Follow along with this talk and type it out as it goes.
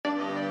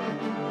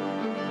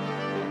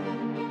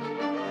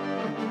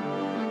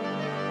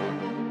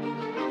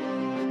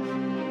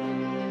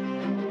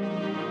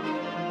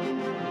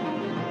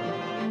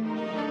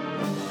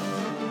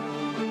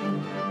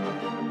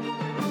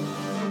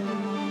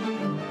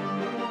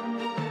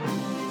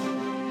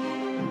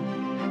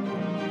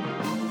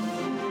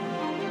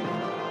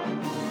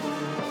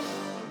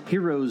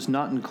Heroes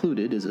Not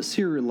Included is a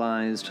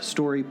serialized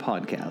story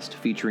podcast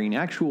featuring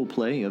actual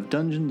play of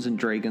Dungeons &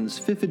 Dragons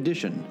 5th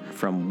edition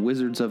from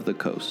Wizards of the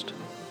Coast.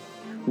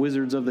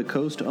 Wizards of the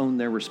Coast own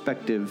their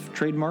respective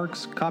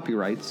trademarks,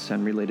 copyrights,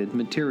 and related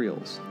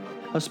materials.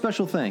 A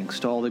special thanks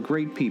to all the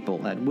great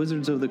people at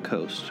Wizards of the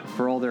Coast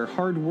for all their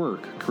hard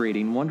work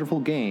creating wonderful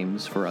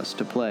games for us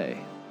to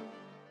play.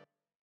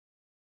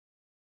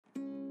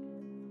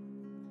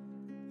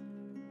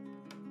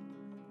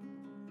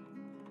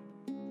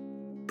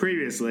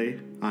 Previously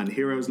on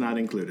Heroes Not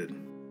Included.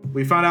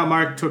 We found out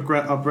Mark took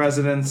up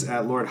residence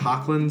at Lord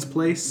Hockland's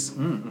place.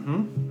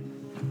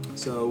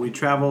 So we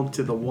traveled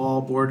to the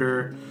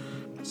border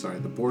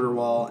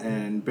wall,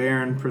 and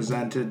Baron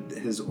presented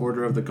his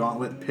Order of the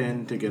Gauntlet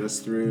pin to get us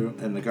through.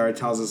 And the guard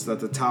tells us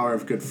that the Tower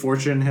of Good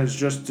Fortune has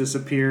just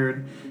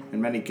disappeared,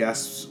 and many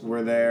guests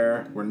were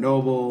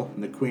noble,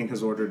 and the Queen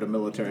has ordered a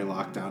military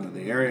lockdown of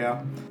the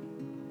area.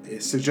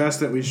 It suggests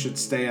that we should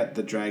stay at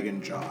the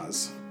Dragon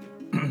Jaws.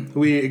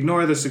 We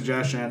ignore the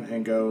suggestion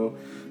and go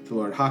to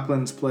Lord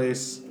Hockland's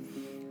place,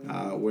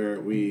 where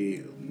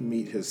we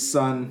meet his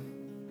son,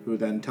 who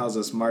then tells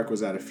us Mark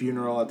was at a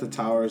funeral at the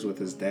Towers with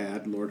his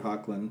dad, Lord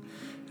Hockland,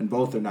 and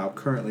both are now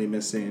currently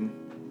missing.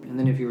 And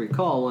then if you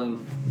recall,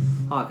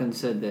 Hawkins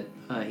said that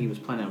he was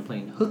planning on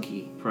playing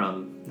hooky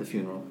from the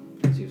funeral,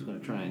 because he was going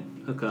to try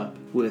and hook up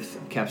with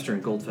Capster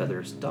and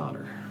Goldfeather's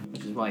daughter,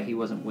 which is why he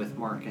wasn't with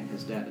Mark and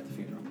his dad at the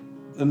funeral.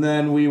 And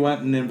then we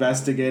went and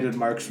investigated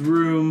Mark's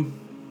room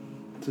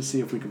to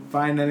see if we could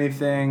find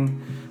anything,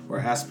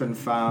 where Espen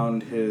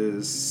found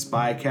his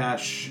spy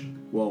cache,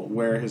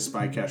 where his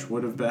spy cache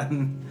would have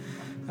been.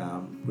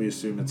 We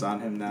assume it's on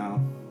him now.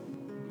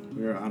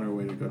 We are on our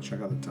way to go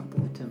check out the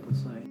temple. The temple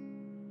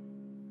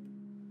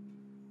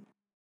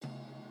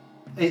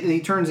site.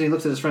 He turns and he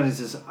looks at his friend and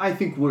says, "I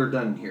think we're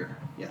done here."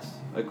 Yes,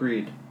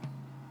 agreed.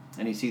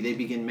 And you see they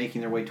begin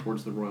making their way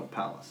towards the royal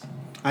palace.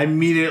 I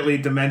immediately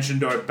dimension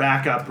door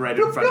back up right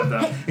in front of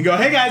them and go,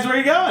 "Hey guys, where are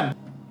you going?"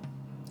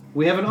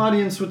 We have an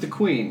audience with the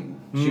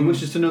Queen. She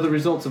wishes to know the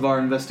results of our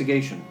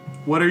investigation.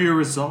 What are your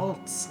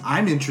results?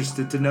 I'm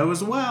interested to know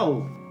as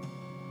well.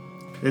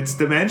 It's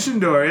Dimension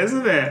Door,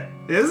 isn't it?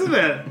 Isn't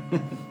it?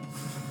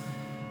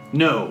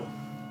 No.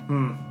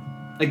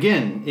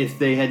 Again, if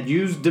they had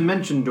used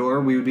Dimension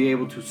Door, we would be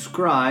able to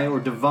scry or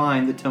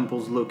divine the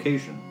temple's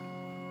location.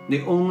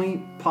 The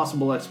only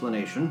possible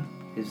explanation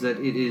is that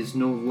it is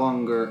no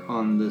longer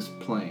on this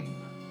plane.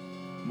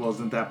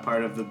 Wasn't that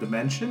part of the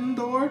Dimension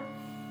Door?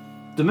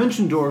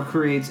 Dimension Door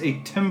creates a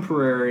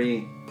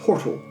temporary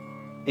portal,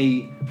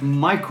 a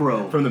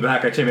micro. From the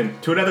back, I chime in,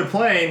 to another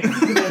plane.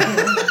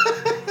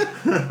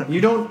 You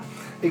don't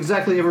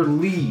exactly ever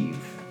leave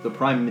the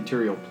prime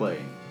material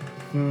plane.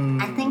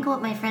 I think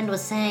what my friend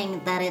was saying,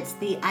 that it's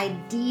the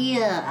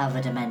idea of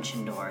a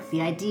dimension door.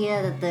 The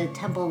idea that the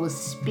temple was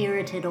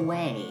spirited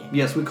away.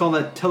 Yes, we call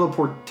that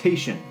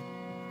teleportation.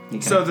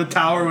 So the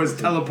tower was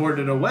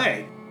teleported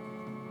away.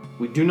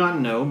 We do not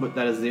know, but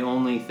that is the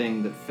only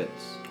thing that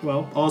fits.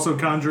 Well, also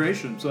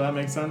conjuration, so that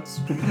makes sense.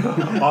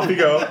 Off you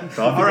go.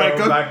 All right,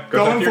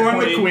 go inform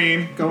the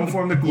Queen. Go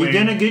inform the Queen. You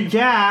did a good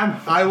job.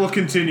 I will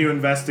continue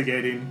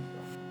investigating.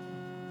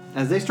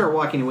 As they start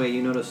walking away,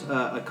 you notice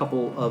a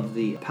couple of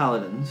the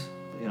paladins,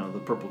 the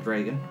purple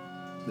dragon.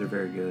 They're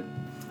very good.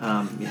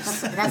 Yes.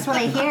 That's what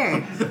I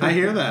hear. I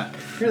hear that.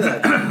 Hear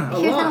that? I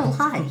hear that a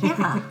lot,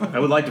 yeah. I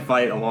would like to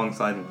fight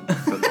alongside them.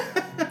 So.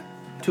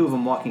 Two of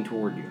them walking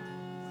toward you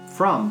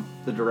from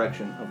the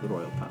direction of the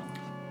royal palace.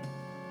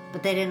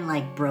 But they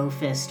didn't bro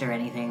fist or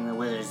anything. The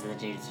wizards of the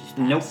dudes just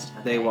passed. Nope.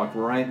 Okay. They walked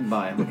right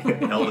by him.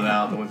 Held it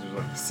out. The wizards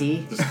like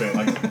See? just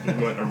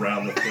went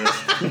around the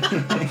fist.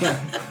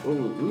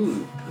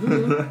 Ooh.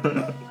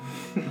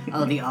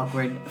 Oh, the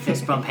awkward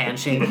fist bump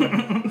handshake.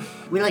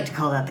 We like to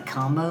call that the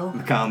combo.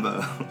 The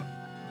combo.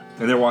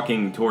 And they're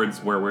walking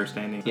towards where we're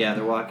standing. Yeah,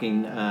 they're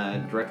walking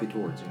directly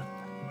towards you.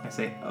 I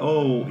say,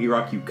 "Oh,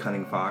 Iraq, you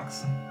cunning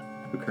fox,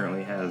 who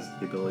currently has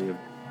the ability of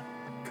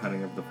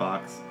cunning of the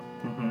fox.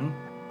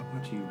 Why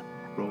don't you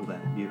roll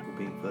that beautiful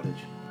beam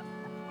footage?"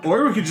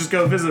 Or we could just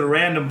go visit a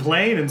random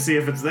plane and see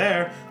if it's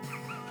there.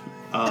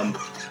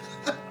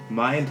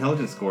 My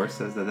intelligence score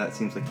says that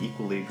seems like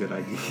equally a good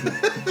idea.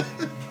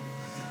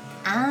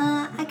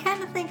 I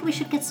kind of think we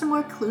should get some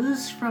more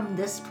clues from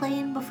this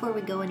plane before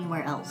we go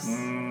anywhere else.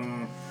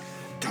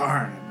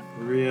 Darn.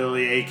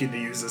 Really aching to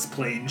use this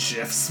plane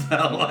shift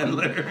spell I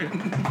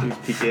learned.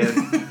 Peek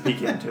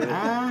into it.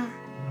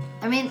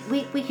 I mean,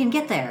 we can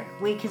get there.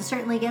 We can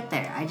certainly get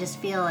there. I just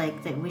feel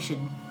like that we should,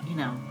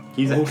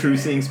 Use that true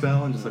seeing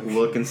spell and just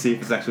look and see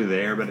if it's actually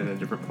there, but in a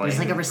different plane. There's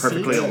like a receipt.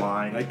 Perfectly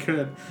aligned. I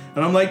could.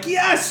 And I'm like,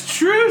 yes,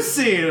 true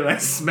seeing! And I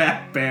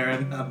smack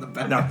Baron on the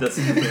back. Not this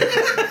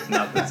again.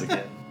 Not this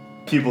again.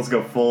 Pupils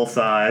go full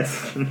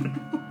size.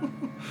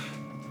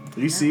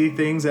 You see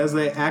things as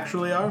they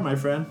actually are, my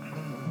friend.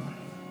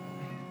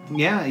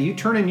 Yeah, you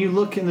turn and you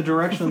look in the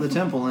direction of the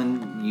temple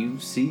and you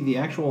see the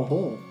actual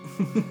hole.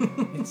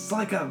 It's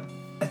like a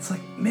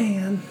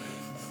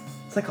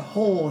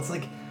hole. It's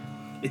like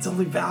its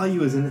only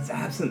value is in its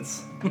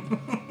absence.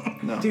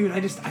 No. Dude,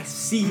 I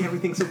see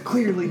everything so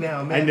clearly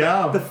now, man. I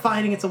know. The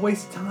fighting, it's a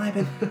waste of time,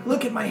 and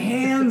look at my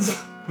hands.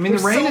 I mean,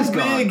 the rain is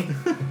gone. big.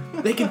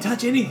 They can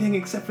touch anything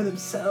except for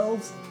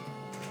themselves.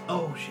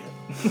 Oh, shit.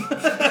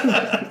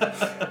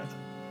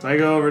 So I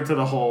go over to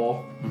the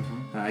hole,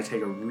 and I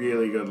take a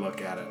really good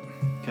look at it.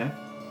 Okay.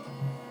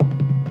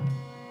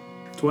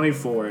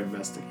 24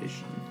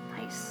 investigation.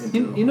 Nice.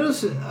 You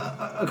notice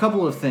a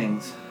couple of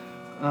things.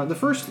 The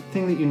first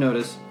thing that you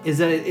notice is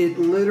that it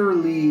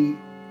literally,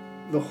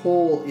 the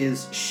hole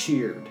is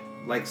sheared,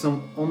 like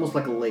almost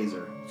like a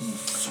laser.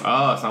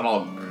 Oh, it's not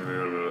all...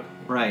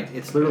 Right.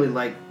 It's literally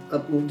like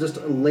just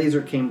a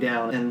laser came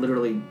down and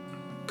literally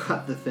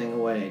cut the thing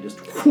away. Just.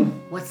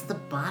 Whoom. What's the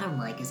bottom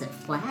like? Is it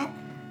flat?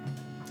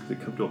 Does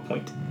it come to a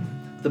point?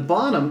 The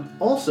bottom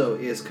also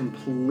is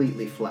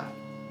completely flat,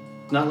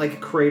 not like a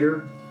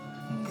crater.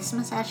 This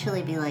must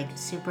actually be like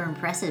super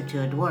impressive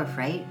to a dwarf,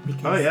 right?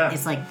 Because Oh, yeah.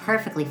 it's like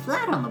perfectly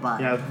flat on the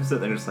bottom. Yeah, I'm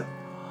sitting there just like,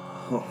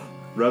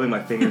 rubbing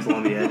my fingers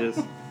along the edges.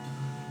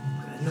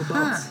 No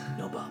bumps.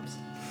 No bumps.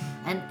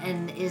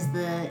 And is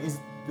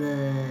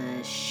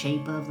the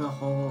shape of the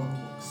hole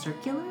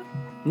circular?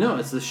 No,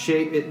 it's the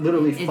shape. It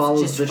literally It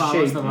follows just the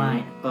follows shape the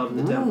line. of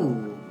the temple.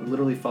 Ooh. It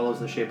literally follows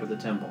the shape of the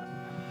temple.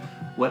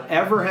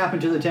 Whatever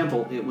happened to the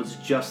temple, it was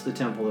just the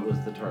temple that was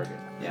the target.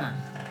 Yeah.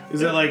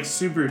 Is it like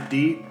super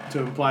deep to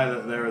imply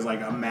that there was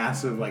like a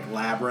massive like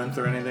labyrinth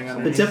or anything The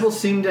underneath? temple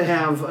seemed to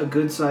have a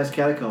good-sized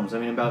catacombs. I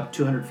mean, about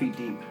 200 feet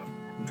deep.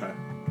 Okay.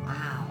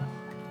 Wow.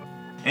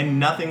 And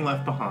nothing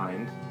left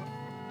behind.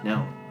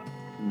 No,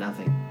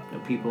 nothing. No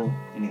people,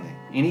 anything.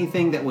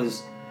 Anything that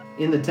was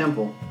in the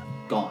temple,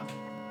 gone.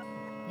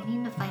 We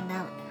need to find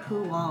out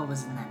who all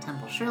was in that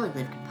temple. Surely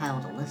they've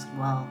compiled a list.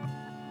 Well,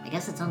 I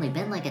guess it's only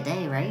been like a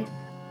day, right?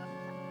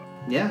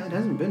 Yeah, it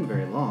hasn't been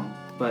very long,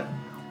 but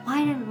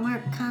Why didn't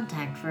Mark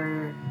contact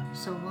for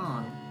so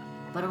long,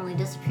 but only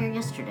disappear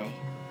yesterday?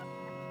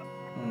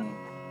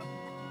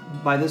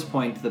 by this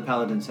point, the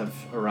paladins have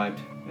arrived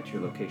at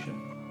your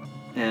location.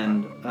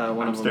 And one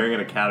I'm of them... staring at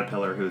a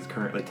caterpillar who is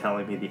currently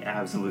telling me the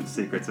absolute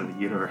secrets of the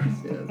universe.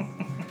 Yes.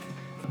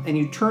 And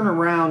you turn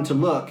around to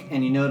look,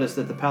 and you notice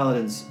that the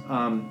paladins...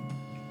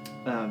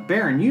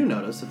 Baron, you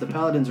notice that the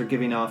paladins are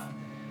giving off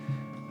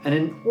an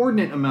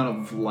inordinate amount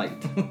of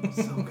light.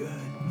 So good.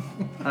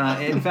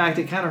 In fact,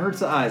 it kind of hurts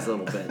the eyes a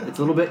little bit. It's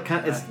a little bit...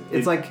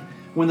 It's like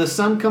when the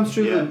sun comes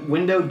through the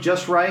window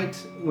just right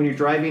when you're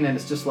driving, and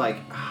it's just like...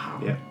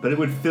 Yeah, but it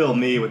would fill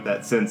me with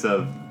that sense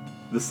of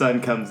the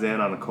sun comes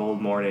in on a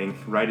cold morning,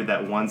 right at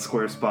that one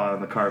square spot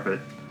on the carpet.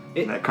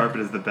 And that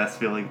carpet is the best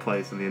feeling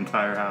place in the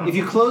entire house. If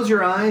you close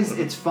your eyes,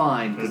 it's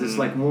fine, because it's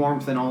like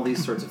warmth and all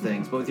these sorts of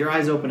things. But with your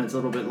eyes open, it's a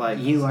little bit like...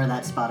 You are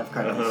that spot of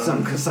carpet.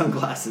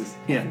 Sunglasses.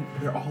 Yeah.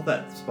 You're all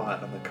that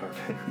spot on the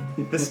carpet.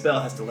 This spell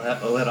has to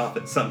let off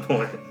at some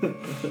point.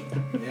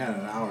 Yeah, in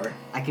an hour.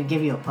 I could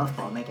give you a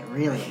puffball, make it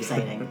really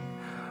exciting.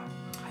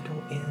 I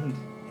don't end,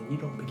 and you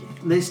don't begin.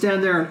 They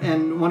stand there,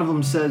 and one of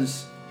them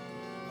says,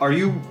 "Are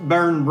you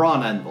Baron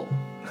Bronanvil?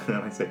 And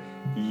I say,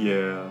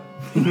 yeah.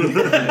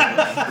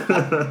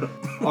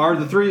 Are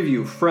the three of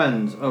you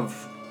friends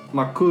of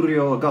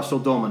Mercurio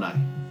Augusto Domini?"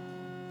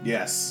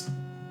 Yes.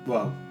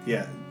 Well,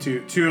 yeah.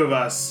 Two of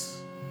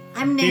us.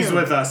 I'm new. He's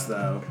with us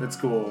though. It's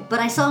cool. But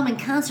I saw him in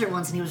concert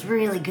once and he was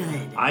really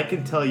good. I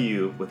can tell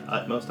you with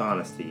utmost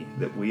honesty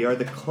that we are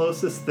the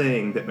closest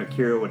thing that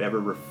Mercurio would ever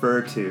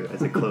refer to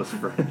as a close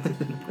friend.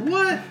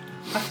 What?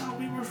 I thought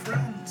we were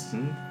friends.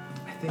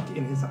 I think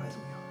in his eyes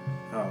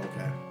we are. Oh,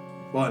 okay.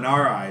 Well, in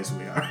our eyes,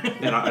 we are.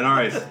 In our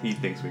eyes, he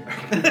thinks we are.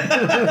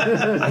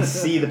 I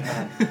see the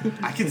pattern.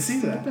 I can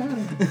see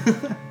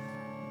that.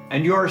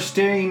 And you are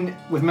staying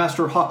with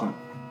Master Hockman.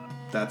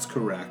 That's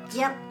correct.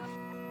 Yep.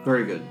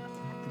 Very good.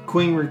 The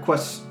Queen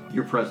requests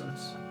your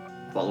presence.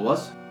 Follow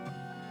us.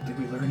 Did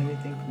we learn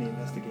anything from the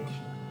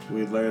investigation?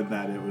 We learned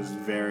that it was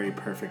very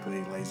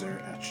perfectly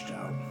laser etched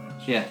out.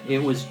 Yeah,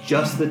 it was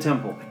just the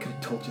temple. I could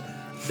have told you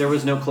that. There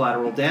was no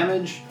collateral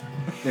damage.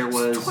 There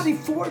was,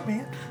 24,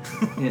 man.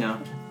 you know...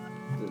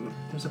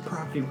 There's a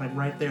property line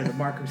right there. The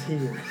marker's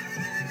here.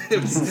 It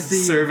was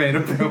surveyed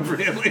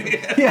appropriately.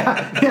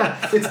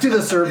 Yeah, it's to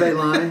the survey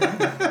line.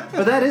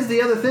 But that is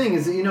the other thing,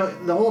 is that, you know,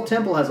 the whole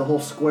temple has a whole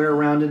square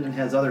around it and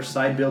has other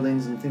side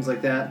buildings and things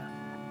like that.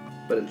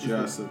 But it's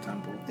Just the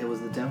temple. It was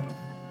the temple.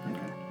 Okay.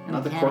 And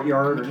Not the cat-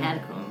 courtyard. and the or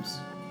catacombs.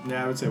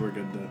 Yeah, I would say we're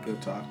good to go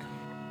talk.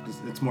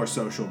 It's more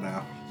social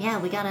now. Yeah,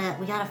 we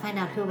gotta find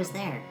out who was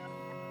there.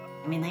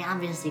 I mean, they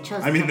obviously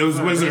chose. I mean, the those temple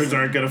for a wizards reason.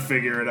 aren't gonna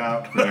figure it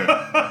out.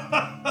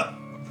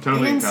 They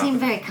Totally didn't seem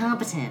incompetent. very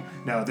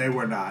competent. No, they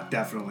were not.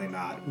 Definitely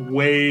not.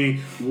 Way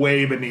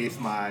beneath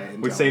my.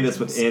 We say this intelligence.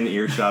 within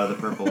earshot of the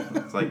purple.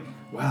 It's like,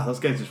 wow,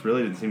 those guys just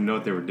really didn't seem to know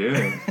what they were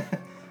doing.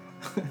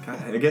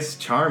 God, I guess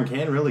charm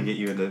can really get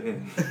you into.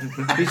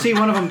 You see,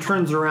 one of them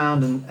turns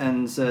around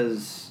and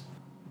says,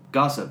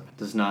 "Gossip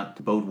does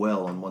not bode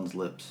well on one's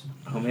lips."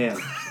 Oh man,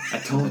 I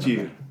told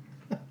you.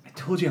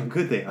 told you how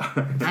good they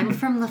are. I'm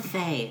from the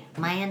Fae.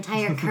 My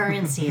entire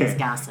currency is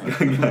gossip.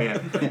 Yeah.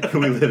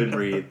 We live and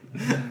breathe.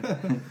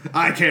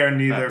 I care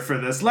neither for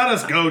this. Let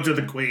us go to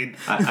the queen.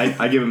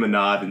 I give him a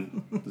nod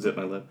and zip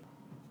my lip.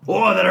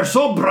 Oh, they're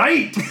so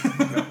bright!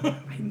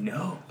 I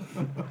know.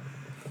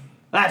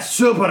 That's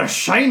super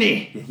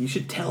shiny! Yeah, you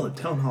should tell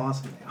him how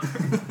awesome they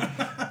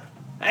are.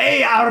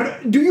 Hey,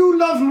 do you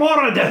love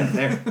Moradin?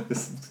 There,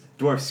 this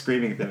dwarf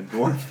screaming at them.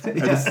 Dwarf. Or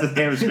this the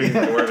hammer screaming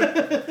at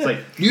dwarf. It's like,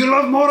 You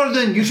love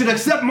Moradin! You should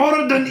accept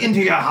Moradin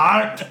into your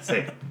heart! it's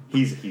like,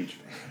 he's a huge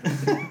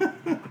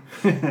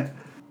fan.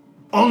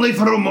 Only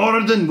through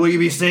Moradin will you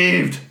be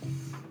saved!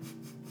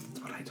 That's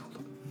what I told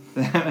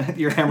him.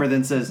 Your hammer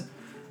then says,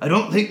 I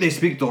don't think they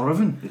speak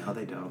Dwarven. No,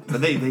 they don't.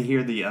 But they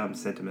hear the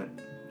sentiment.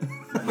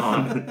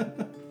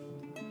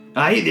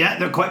 Aye, yeah,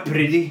 they're quite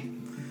pretty.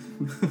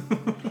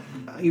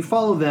 you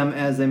follow them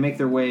as they make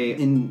their way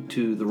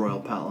into the royal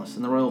palace.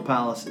 And the royal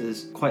palace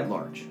is quite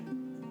large.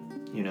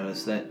 You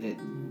notice that it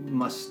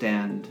must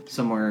stand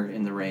somewhere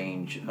in the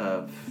range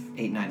of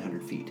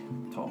 800-900 feet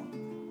tall.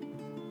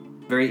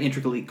 Very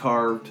intricately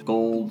carved,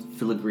 gold,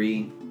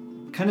 filigree.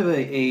 Kind of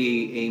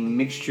a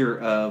mixture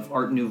of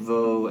Art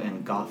Nouveau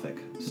and Gothic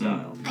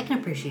style. I can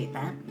appreciate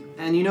that.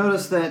 And you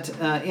notice that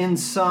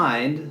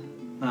inside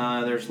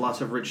there's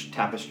lots of rich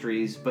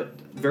tapestries, but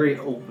very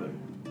open.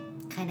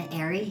 Kind of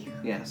airy.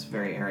 Yes,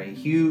 very airy.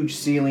 Huge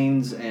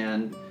ceilings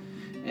and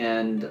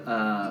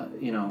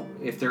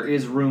if there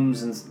is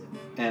rooms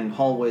and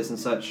hallways and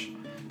such,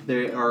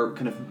 they are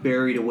kind of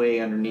buried away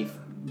underneath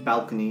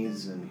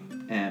balconies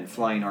and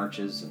flying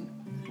arches and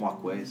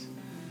walkways.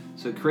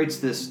 So it creates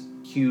this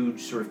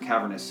huge sort of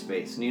cavernous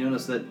space. And you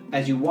notice that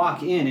as you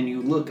walk in and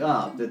you look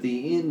up, that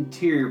the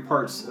interior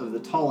parts of the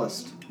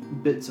tallest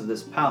bits of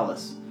this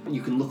palace,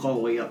 you can look all the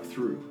way up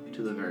through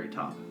to the very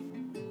top.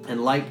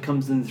 And light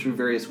comes in through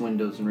various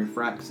windows and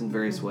refracts in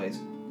various ways.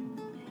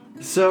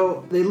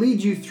 So they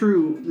lead you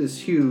through this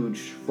huge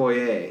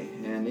foyer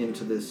and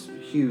into this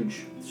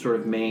huge sort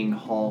of main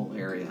hall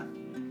area,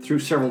 through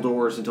several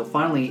doors until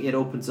finally it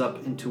opens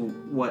up into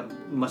what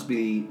must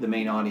be the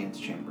main audience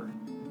chamber.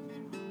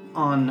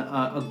 On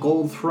a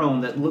gold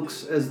throne that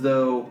looks as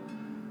though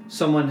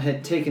someone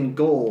had taken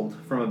gold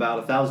from about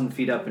 1,000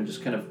 feet up and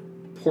just kind of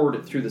poured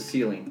it through the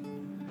ceiling.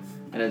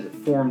 And as it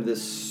formed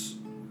this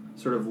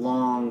sort of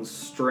long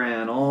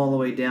strand all the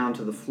way down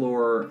to the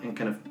floor and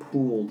kind of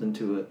pooled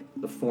into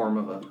the form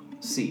of a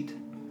seat.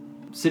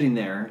 Sitting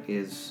there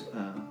is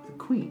the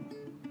queen.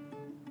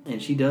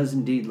 And she does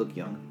indeed look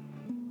young.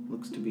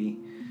 Looks to be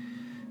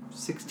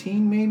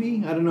 16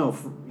 maybe? I don't know.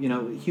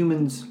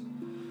 Humans...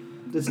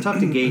 It's tough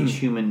to gauge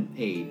human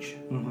age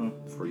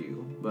for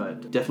you,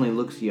 but definitely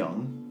looks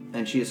young.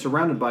 And she is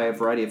surrounded by a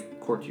variety of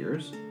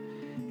courtiers.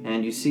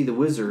 And you see the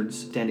wizards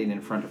standing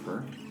in front of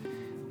her.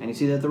 And you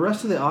see that the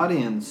rest of the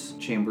audience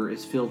chamber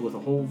is filled with a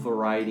whole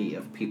variety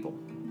of people.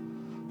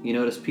 You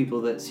notice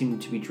people that seem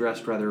to be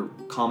dressed rather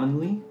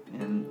commonly,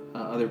 and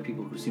other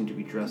people who seem to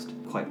be dressed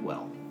quite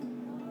well.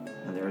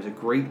 And there is a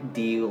great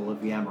deal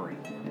of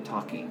yammering and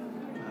talking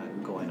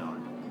going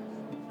on.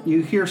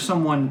 You hear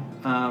someone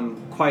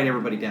quiet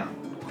everybody down.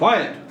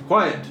 Quiet!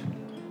 Quiet!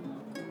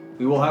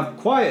 We will have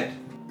quiet!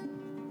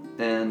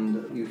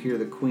 And you hear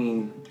the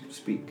queen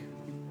speak.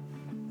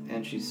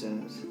 And she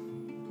says,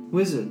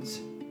 Wizards,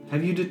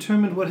 have you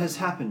determined what has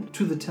happened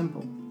to the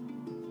temple?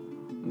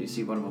 And you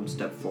see one of them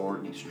step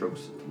forward and he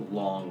strokes the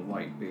long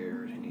white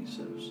beard and he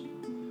says,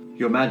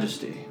 Your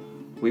Majesty,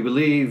 we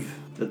believe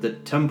that the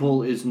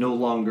temple is no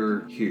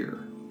longer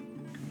here.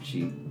 And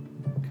she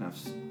kind of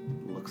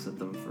looks at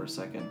them for a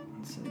second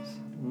and says,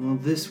 Well,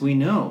 this we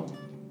know,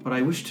 but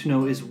I wish to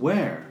know is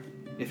where.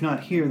 If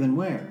not here, then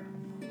where?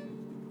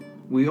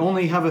 We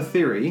only have a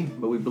theory,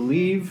 but we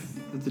believe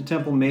that the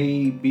temple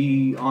may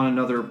be on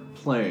another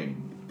plane.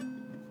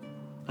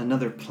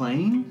 Another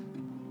plane?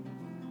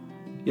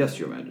 Yes,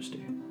 Your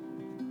Majesty.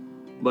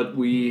 But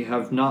we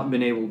have not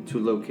been able to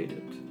locate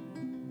it.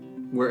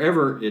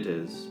 Wherever it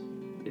is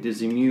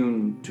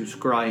immune to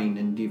scrying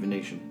and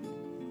divination.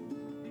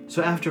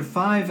 So after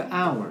 5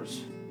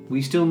 hours,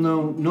 we still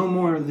know no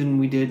more than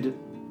we did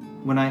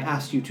when I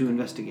asked you to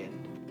investigate it.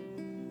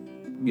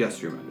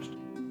 Yes, Your Majesty.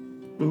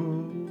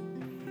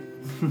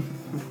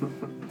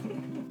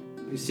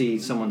 You see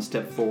someone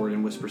step forward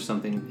and whisper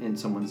something in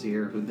someone's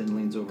ear, who then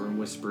leans over and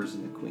whispers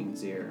in the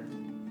queen's ear.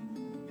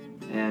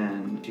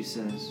 And she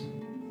says,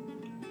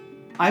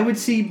 I would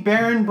see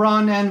Baron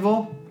Bron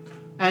Anvil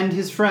and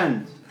his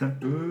friends.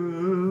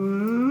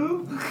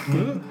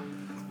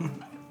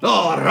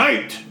 All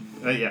right!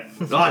 Yeah.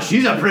 Oh,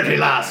 she's a pretty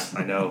lass.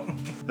 I know.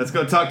 Let's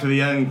go talk to the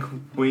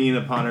young queen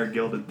upon her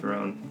gilded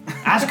throne.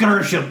 Ask her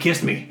if she'll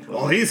kiss me.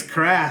 Well, he's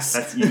crass.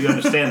 That's, you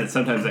understand that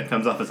sometimes that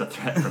comes off as a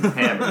threat from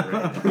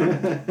Hammer,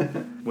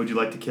 right? Would you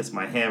like to kiss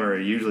my hammer?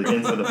 It usually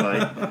ends with a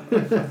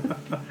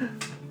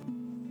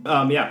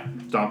fight. Yeah,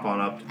 stomp on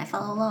up. I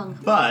follow along.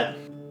 But,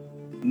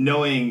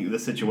 knowing the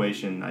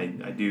situation, I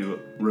do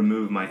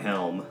remove my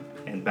helm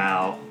and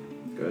bow,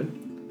 Good.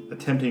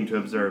 attempting to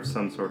observe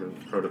some sort of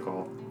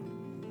protocol.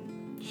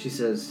 She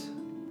says,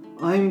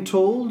 I'm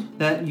told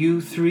that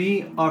you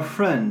three are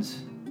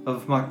friends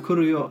of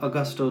Mercurio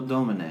Augusto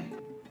Domine,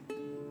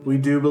 We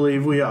do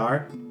believe we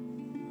are.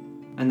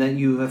 and that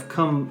you have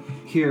come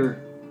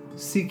here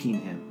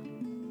seeking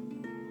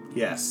him.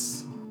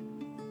 Yes.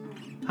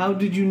 How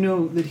did you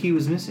know that he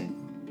was missing?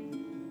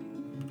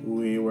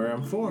 We were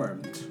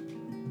informed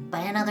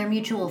By another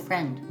mutual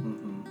friend.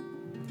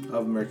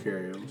 of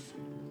Mercurio's.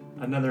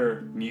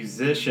 Another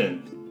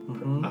musician,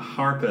 a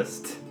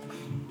harpist.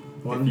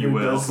 One you who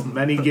will. does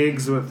many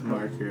gigs with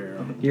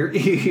Mercurio. You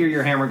hear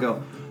your hammer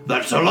go,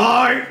 That's a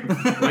lie!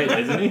 Wait,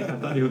 isn't he? I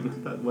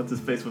thought what's his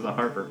face was a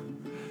harper.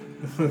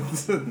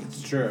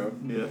 It's true.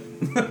 Yeah.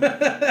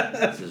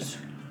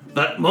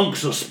 That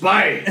monk's a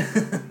spy!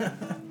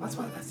 That's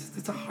why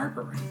it's a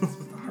harper. That's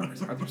what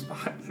the harper's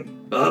spot.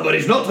 But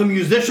he's not a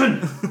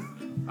musician!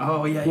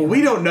 Oh yeah. Well,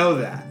 we don't know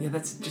that. Yeah,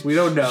 that's just. We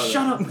don't know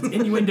Shut up, it's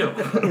innuendo.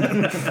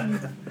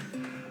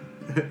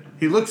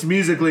 He looks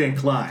musically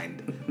inclined.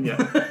 Yeah.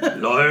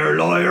 Liar,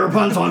 liar,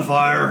 pants on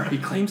fire! He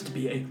claims to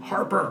be a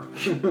harper.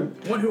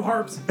 One who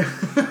harps.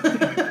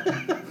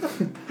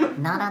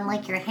 Not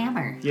unlike your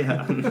hammer.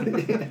 Yeah.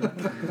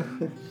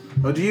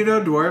 Oh, do you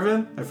know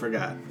Dwarven? I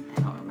forgot.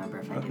 I don't remember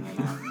if I do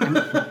or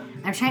not.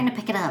 I'm trying to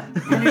pick it up.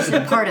 I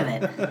understood part of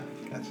it.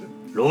 Gotcha.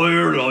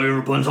 Liar,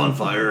 liar, pants on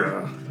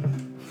fire!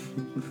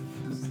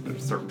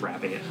 Start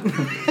rapping it.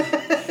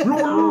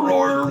 Liar,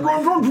 liar,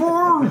 pants on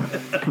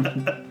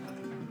fire!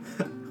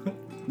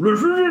 This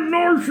isn't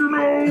nice, you know!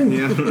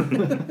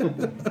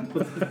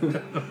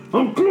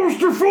 I'm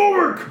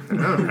claustrophobic!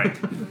 Alright.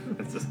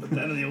 Let's just put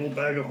that in the old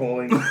bag of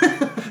holding.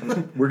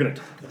 We're gonna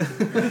talk.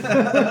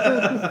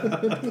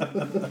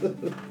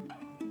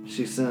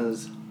 she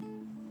says,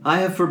 I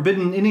have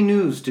forbidden any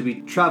news to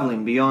be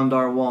traveling beyond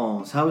our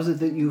walls. How is it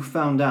that you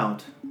found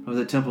out of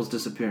the temple's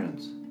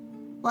disappearance?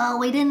 Well,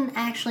 we didn't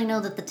actually know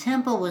that the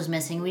temple was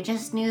missing. We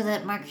just knew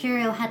that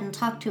Mercurio hadn't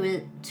talked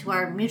to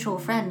our mutual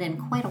friend in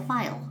quite a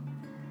while.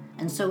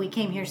 And so we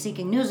came here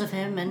seeking news of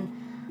him,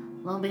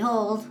 and lo and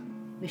behold,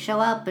 we show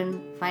up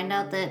and find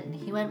out that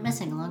he went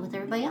missing along with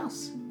everybody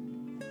else.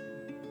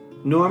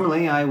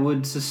 Normally I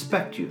would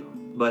suspect you,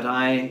 but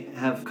I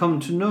have come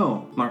to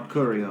know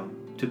Mercurio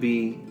to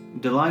be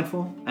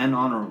delightful and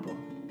honorable,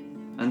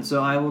 and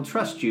so I will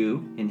trust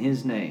you in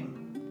his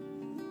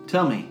name.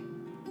 Tell me,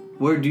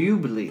 where do you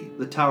believe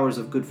the Towers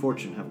of Good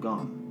Fortune have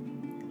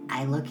gone?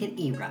 I look at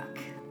Erock.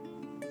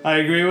 I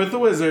agree with the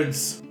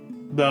wizards.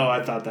 Though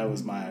I thought that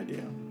was my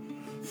idea.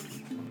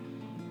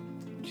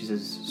 She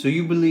says, so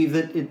you believe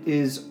that it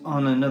is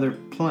on another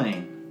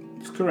plane?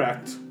 It's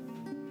correct.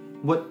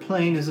 What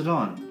plane is it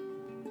on?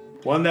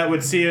 One that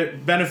would see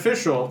it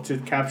beneficial to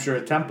capture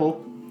a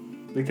temple,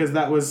 because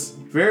that was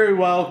very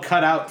well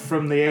cut out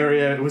from the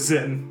area it was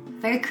in.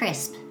 Very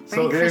crisp.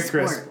 So Very crisp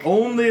work.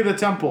 Only the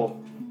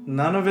temple.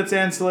 None of its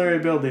ancillary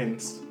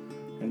buildings.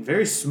 And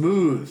very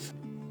smooth.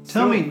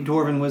 Tell me,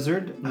 Dwarven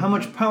Wizard, how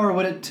much power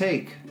would it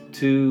take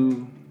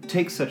to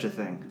take such a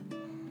thing?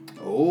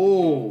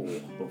 Oh.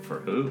 Well, for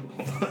who?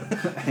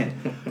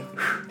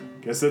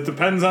 Guess it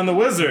depends on the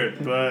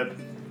wizard, but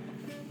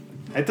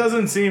it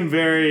doesn't seem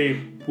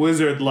very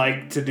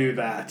wizard-like to do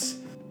that.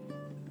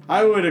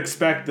 I would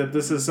expect that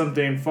this is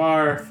something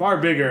far, far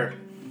bigger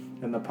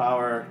in the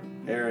power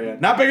area.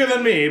 Not bigger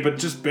than me, but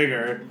just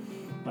bigger.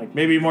 Like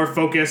maybe more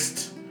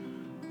focused,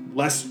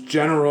 less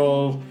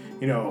general,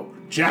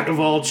 jack of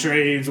all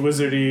trades,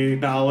 wizardy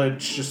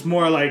knowledge. Just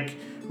more like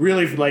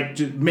really like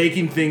just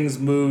making things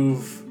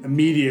move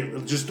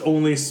immediately. Just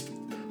only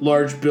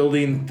large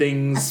building A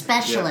things.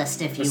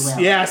 specialist, if you will.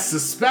 Yes, a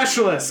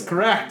specialist,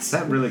 correct.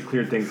 That really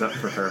cleared things up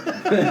for her.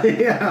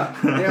 yeah.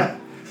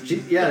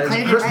 Cleared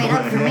it right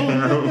up for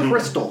me.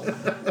 Crystal.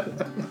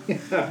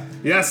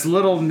 Yes,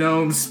 little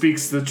gnome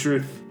speaks the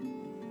truth.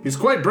 He's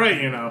quite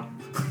bright,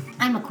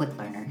 I'm a quick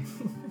learner.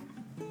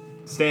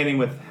 Standing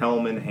with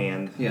helm in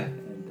hand. Yeah.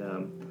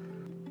 And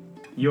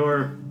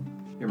Your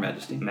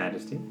Majesty.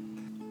 Majesty,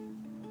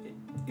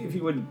 if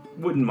you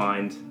wouldn't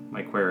mind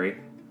my query,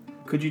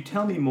 could you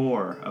tell me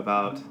more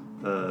about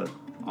the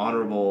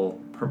Honorable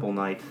Purple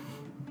Knight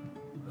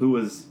who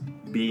was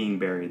being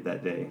buried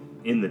that day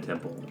in the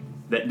temple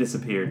that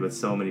disappeared with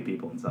so many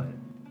people inside?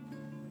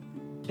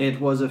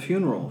 It was a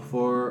funeral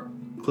for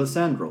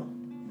Clysandrel.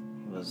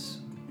 He was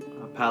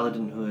a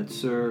paladin who had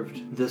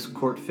served this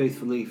court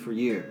faithfully for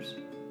years.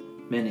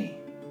 Many,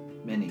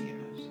 many years.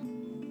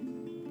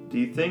 Do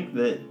you think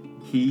that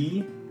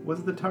he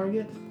was the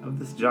target of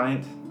this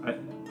giant?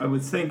 I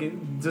would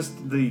think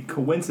just the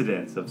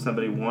coincidence of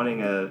somebody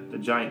wanting a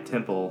giant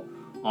temple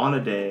on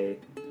a day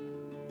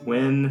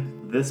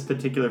when this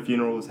particular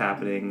funeral was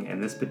happening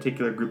and this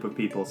particular group of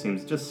people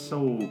seems just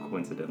so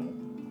coincidental.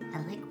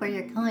 I like where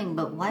you're going,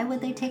 but why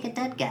would they take a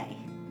dead guy?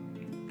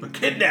 A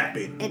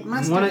kidnapping. It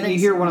must Why have don't been you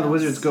hear one of the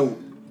someone wizards else.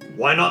 go,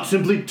 why not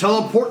simply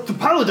teleport the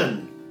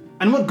paladin?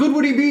 And what good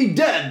would he be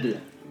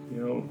dead?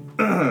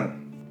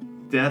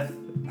 Death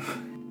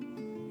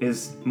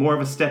is more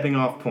of a stepping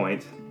off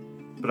point,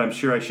 but I'm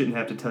sure I shouldn't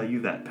have to tell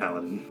you that,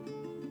 Paladin.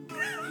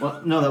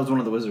 Well, no, that was one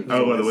of the wizards.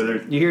 Oh, one of the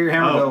wizards. You hear your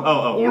hammer go.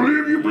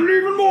 Only if you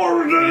believe in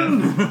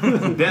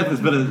Moradin! Death has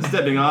been a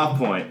stepping off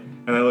point.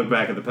 And I look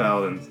back at the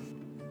paladins.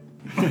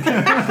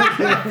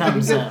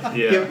 Thumbs up.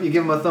 Yeah. You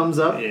give him a thumbs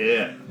up?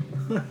 Yeah.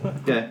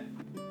 Okay.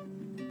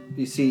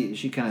 You see,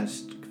 she kind of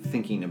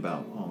thinking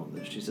about all of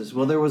this. She says,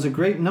 well, there was a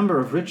great number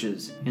of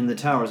riches in the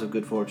Towers of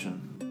Good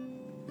Fortune.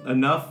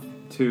 Enough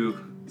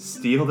to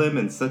steal them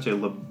in such a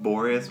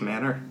laborious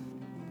manner?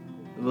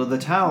 Well, the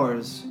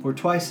towers were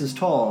twice as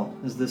tall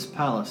as this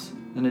palace,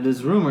 and it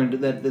is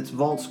rumored that its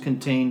vaults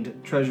contained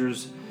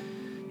treasures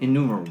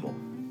innumerable.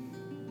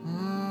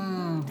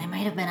 They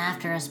might have been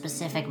after a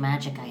specific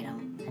magic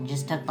item and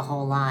just took the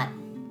whole lot.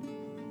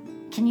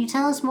 Can you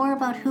tell us more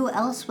about who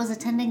else was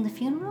attending the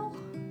funeral?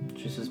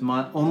 She says,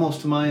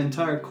 almost my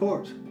entire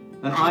court.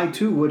 And I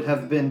too would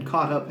have been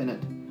caught up in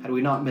it had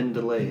we not been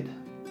delayed.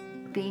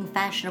 Being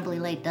fashionably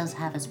late does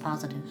have its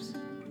positives.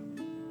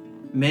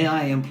 May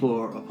I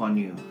implore upon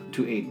you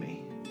to aid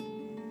me?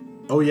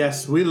 Oh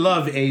yes, we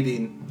love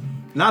aiding.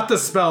 Not the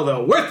spell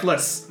though.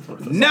 Worthless.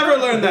 Never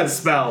learn that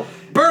spell.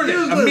 Burn it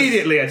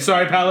immediately.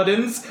 Sorry,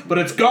 paladins, but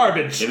it's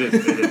garbage. It is.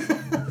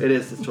 It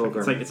is. It's total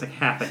garbage. It's like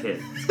half a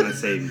hit. It's gonna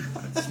save you.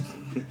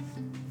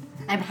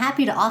 I'm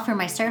happy to offer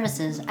my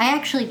services. I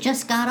actually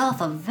just got off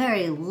a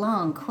very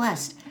long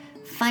quest,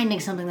 finding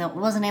something that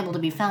wasn't able to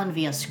be found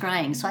via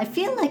scrying, so I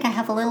feel like I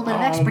have a little bit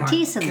of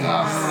expertise in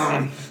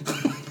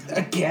this.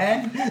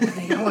 Again?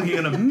 How long are you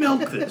gonna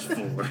milk this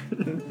for?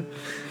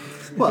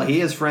 Well,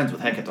 he is friends with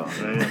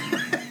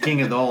Hecaton,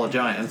 king of all the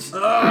giants.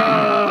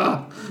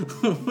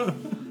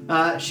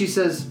 She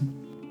says,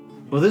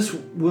 well, this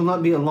will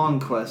not be a long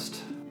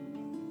quest.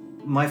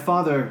 My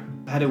father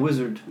had a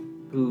wizard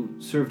who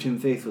served him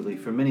faithfully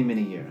for many,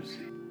 many years,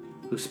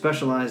 who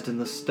specialized in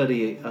the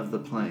study of the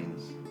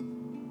planes.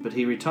 But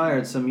he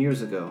retired some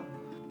years ago.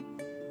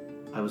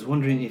 I was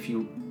wondering if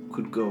you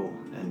could go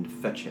and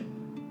fetch him.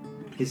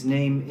 His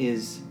name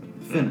is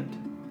Finot.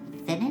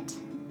 Finite?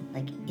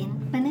 Like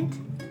infinite?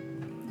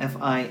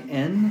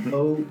 Finott.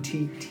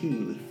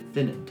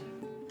 Finot.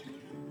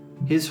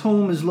 His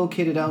home is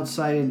located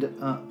outside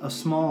a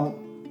small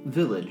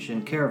village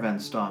and caravan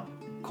stop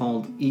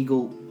called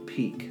Eagle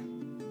Peak.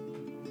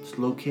 It's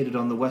located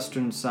on the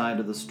western side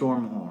of the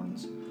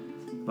Stormhorns,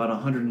 about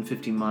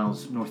 150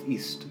 miles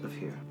northeast of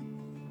here.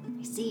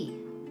 I see.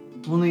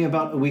 Only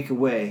about a week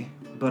away,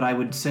 but I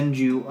would send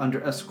you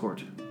under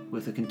escort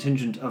with a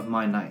contingent of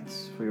my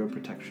knights for your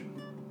protection.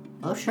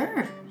 Oh,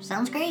 sure.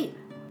 Sounds great.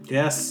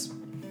 Yes.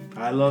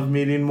 I love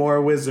meeting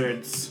more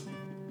wizards.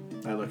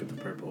 I look at the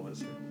purple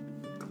wizard.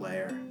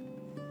 Glare.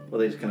 Well,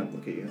 they just kind of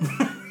look at you.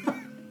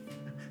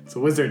 It's a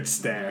wizard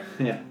stare.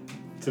 Yeah.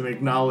 It's an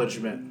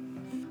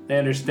acknowledgement. They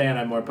understand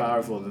I'm more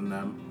powerful than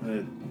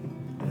them.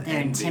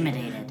 They're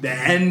intimidated. The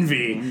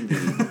envy.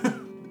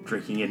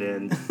 Drinking it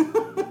in.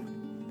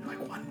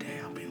 Like, one day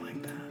I'll be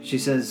like that. She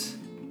says,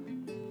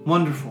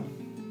 wonderful.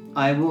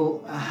 I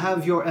will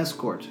have your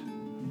escort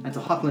at the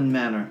Hockland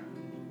Manor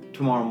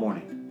tomorrow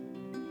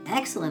morning.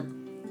 Excellent.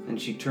 And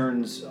she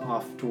turns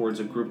off towards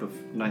a group of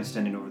knights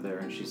standing over there,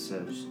 and she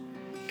says,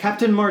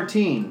 Captain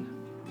Martine.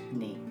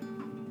 Neat.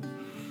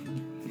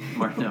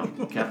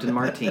 Captain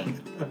Martine.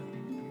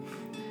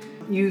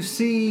 You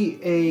see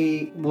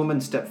a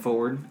woman step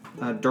forward,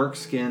 dark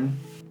skin,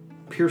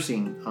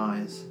 piercing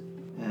eyes,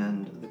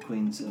 and the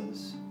queen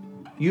says,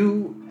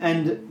 you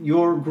and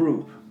your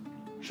group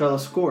shall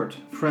escort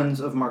friends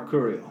of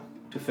Mercurio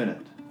to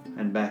Finot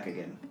and back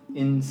again,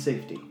 in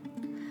safety.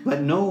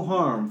 Let no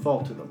harm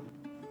fall to them.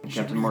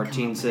 Captain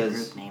Martine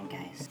says, Group name,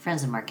 guys.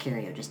 Friends of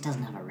Mercurio just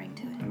doesn't have a ring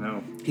to I it.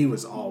 know. He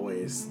was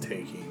always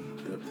taking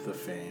the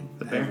fame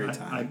every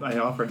time. I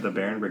offered the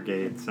Baron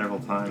Brigade several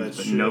times, That's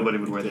but true. nobody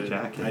would wear the Did.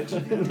 jacket.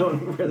 no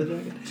one will wear the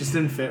jacket. Just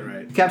didn't fit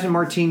right. Captain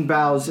Martine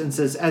bows and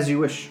says, as you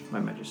wish, my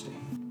majesty.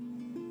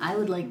 I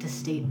would like to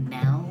state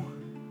now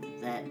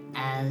that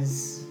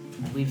as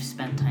we've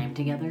spent time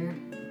together,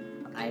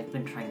 I've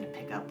been trying to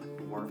pick up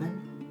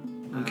Dwarven.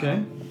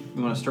 Okay.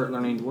 You want to start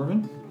learning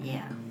Dwarven?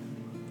 Yeah,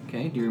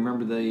 Okay. Do you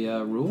remember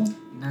the rule?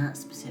 not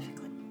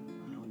specifically.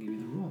 I'll give you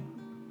the rule.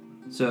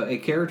 So, a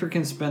character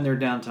can spend their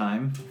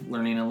downtime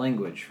learning a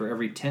language. For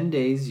every 10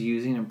 days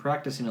using and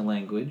practicing a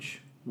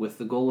language with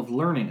the goal of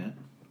learning it,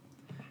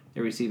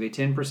 they receive a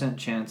 10%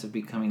 chance of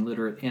becoming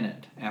literate in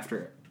it.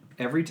 After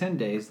every 10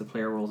 days, the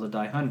player rolls a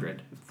die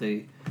 100. If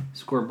they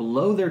score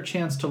below their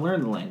chance to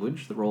learn the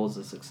language, the roll is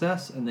a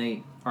success, and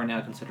they are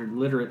now considered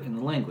literate in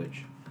the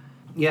language.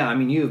 Yeah, I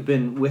mean, you have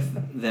been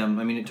with them.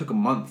 I mean, it took a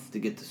month to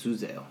get to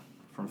Suzail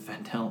from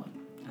Fantellen.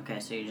 Okay,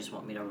 so you just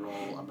want me to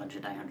roll a bunch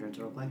of die hundreds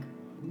real quick?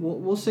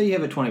 We'll say you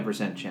have a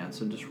 20% chance,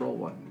 so just roll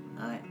one.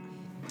 Alright.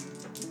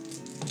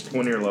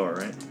 20 or lower,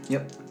 right?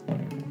 Yep.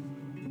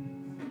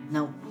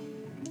 Nope.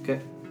 Okay.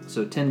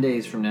 So 10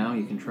 days from now,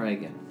 you can try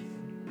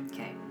again.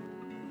 Okay.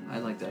 I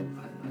like that.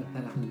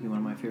 That happens to be one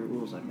of my favorite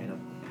rules I've made up.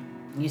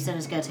 You said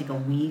it's gonna take a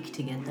week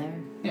to get there?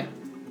 Yeah.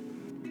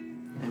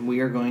 And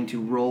we are going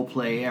to role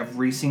play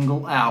every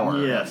single hour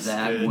of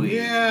that week.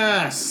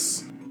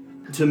 Yes!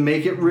 To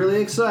make it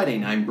really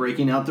exciting, I'm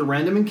breaking out the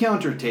random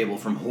encounter table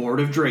from Horde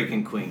of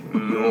Draken Queen,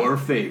 your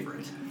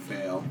favorite.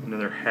 Fail.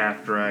 Another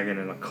half dragon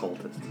and a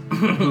cultist.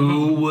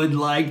 Who would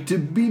like to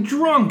be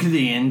drunk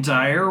the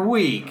entire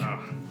week?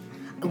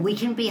 We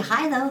can be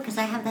high, though, because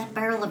I have that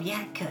barrel of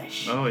Yak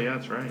Kush. Oh yeah,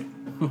 that's right.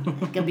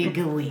 It's gonna be a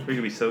good week. We're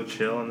gonna be so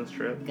chill on this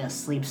trip. Gonna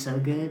sleep so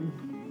good.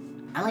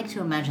 I like to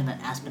imagine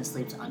that Aspen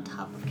sleeps on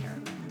top of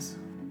caravans.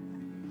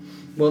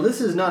 Well,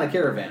 this is not a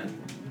caravan.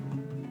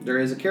 There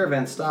is a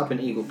caravan stop in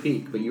Eagle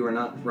Peak, but you are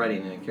not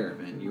riding in a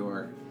caravan. You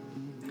are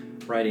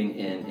riding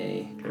in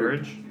a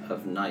group Carriage?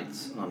 of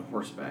knights on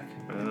horseback.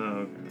 Oh,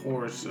 okay.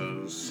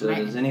 Horses. So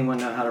does anyone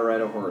know how to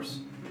ride a horse?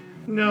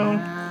 No.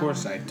 Of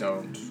course I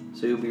don't.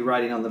 So you'll be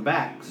riding on the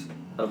backs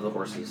of the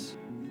horses.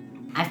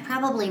 I've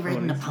probably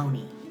ridden a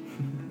pony.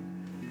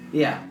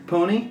 Yeah,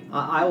 pony.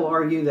 I will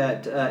argue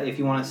that if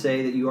you want to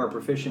say that you are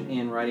proficient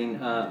in riding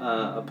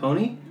a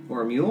pony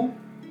or a mule,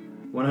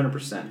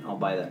 100%. I'll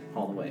buy that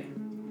all the way.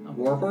 A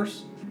war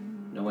horse?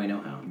 No way,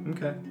 no how.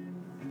 Okay.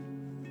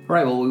 All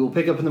right, well, we will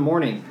pick up in the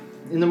morning.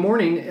 In the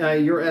morning,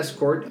 your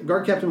escort,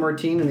 Guard Captain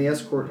Martine and the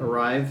escort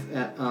arrive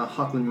at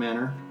Hockland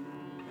Manor.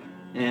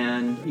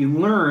 And you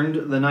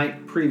learned the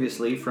night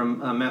previously from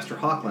Master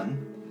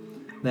Hockland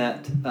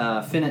that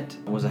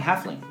Finnet was a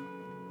halfling.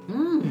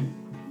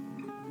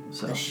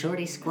 So. The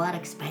Shorty Squad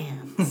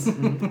expands.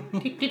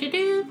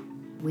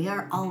 We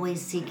are always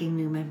seeking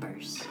new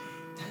members.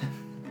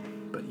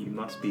 But you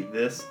must be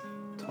this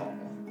tall.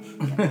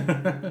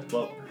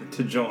 Well,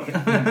 to join.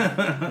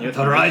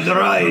 The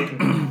ride.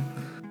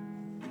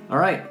 All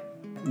right.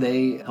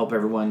 They help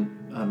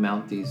everyone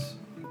mount these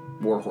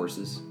war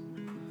horses,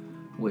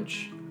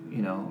 which,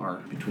 you know, are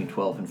between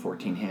 12 and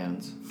 14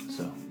 hands.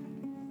 So,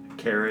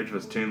 Carriage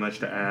was too much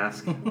to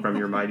ask from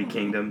your mighty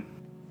kingdom.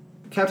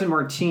 Captain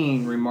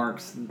Martine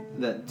remarks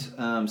that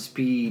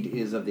speed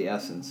is of the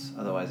essence,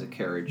 otherwise a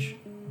carriage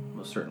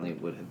most certainly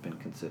would have been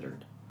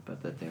considered,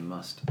 but that they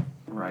must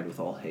ride with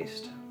all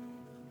haste.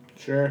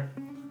 Sure.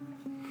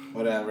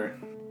 Whatever.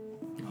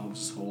 I'll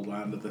just hold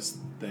on to this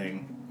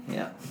thing.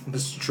 Yeah.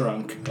 This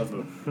trunk of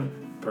a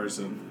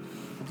person.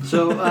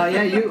 So,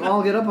 yeah, you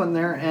all get up on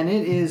there, and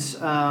it is...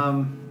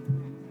 But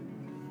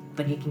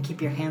you can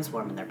keep your hands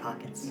warm in their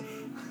pockets.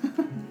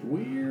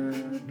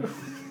 Weird.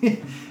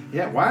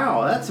 Yeah,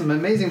 wow, that's some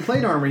amazing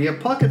plate armor. You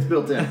have pockets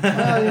built in.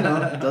 Well, you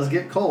know, it does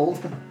get cold.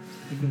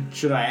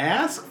 Should I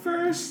ask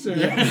first? Or?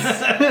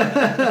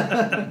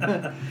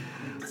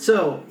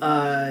 So,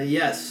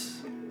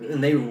 yes,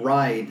 and they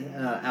ride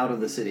out of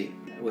the city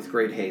with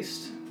great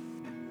haste.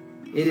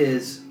 It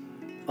is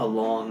a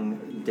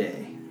long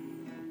day.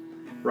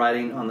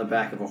 Riding on the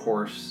back of a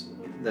horse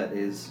that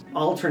is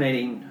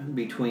alternating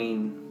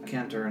between a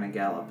canter and a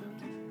gallop,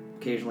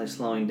 occasionally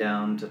slowing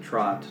down to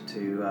trot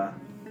to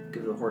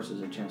give the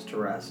horses a chance to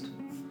rest.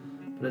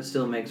 But it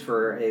still makes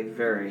for a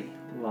very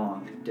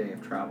long day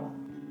of travel.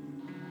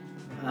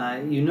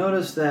 You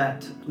notice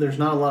that there's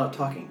not a lot of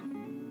talking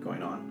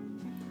going on.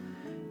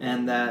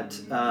 And that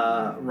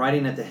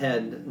riding at the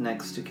head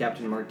next to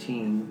Captain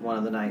Martine, one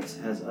of the knights,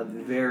 has a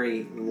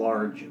very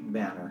large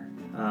banner.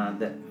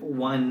 That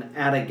one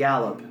at a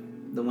gallop,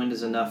 the wind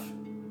is enough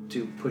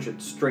to push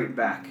it straight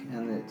back,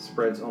 and it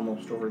spreads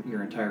almost over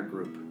your entire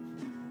group.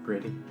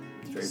 Pretty.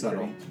 It's very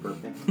Subtle.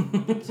 pretty. It's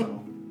purple.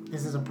 Subtle.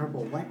 This is a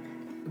purple what?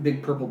 A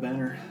big purple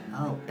banner.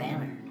 Oh,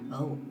 banner.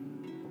 Oh.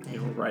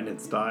 You were riding in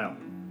style.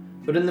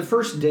 But in the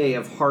first day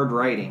of hard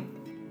riding,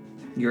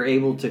 you're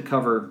able to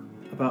cover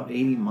about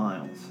 80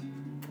 miles.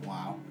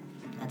 Wow.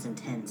 That's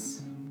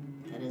intense.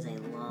 That is a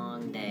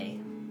long day.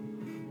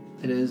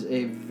 It is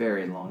a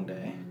very long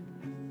day.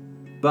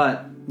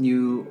 But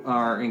you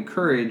are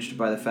encouraged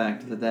by the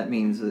fact that that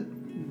means that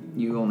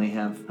you only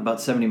have about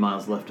 70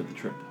 miles left of the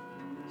trip.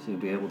 So you'll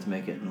be able to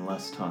make it in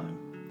less time.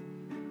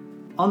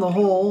 On the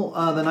whole,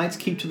 the knights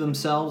keep to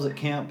themselves at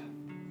camp.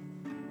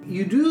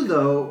 You do,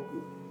 though,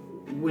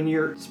 when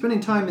you're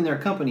spending time in their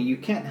company, you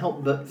can't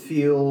help but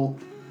feel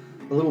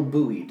a little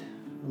buoyed,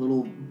 a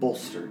little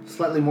bolstered,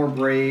 slightly more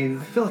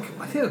brave. I feel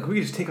like we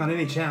could just take on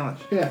any challenge.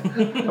 Yeah.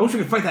 I wish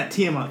we could fight that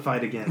Tiamat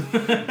fight again.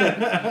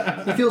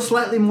 You feel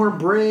slightly more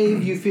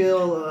brave. You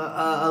feel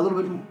a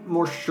little bit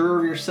more sure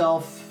of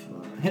yourself,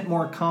 a hint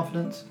more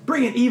confidence.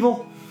 Bring it,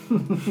 evil!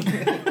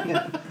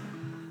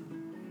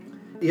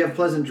 You have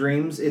pleasant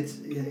dreams.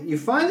 You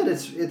find that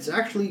it's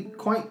actually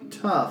quite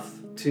tough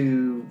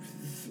to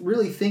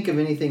really think of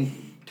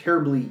anything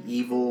terribly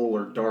evil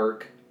or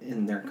dark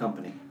in their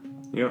company.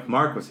 You know, if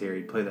Mark was here,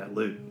 he'd play that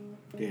lute.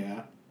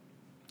 Yeah.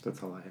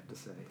 That's all I have to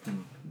say.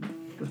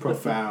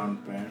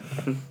 Profound, man.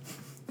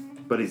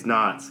 But he's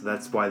not, so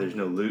that's why there's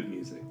no lute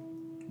music.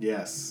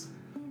 Yes.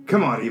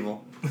 Come on,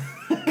 evil.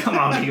 Come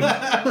on, you.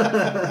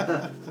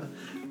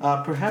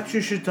 Perhaps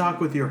you should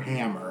talk with your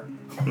hammer.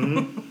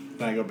 Then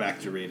I go back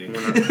to reading.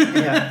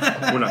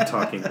 Yeah. We're not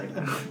talking right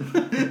now.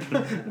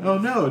 Oh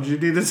no, did you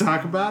need to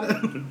talk about it?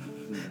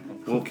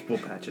 We'll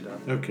patch it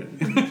up. Okay.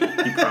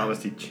 He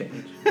promised he'd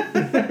change. I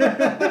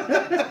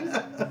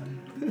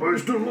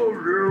still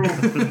love you.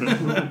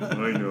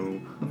 I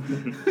know.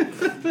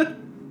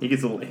 He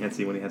gets a little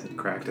antsy when he has a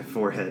cracked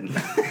forehead.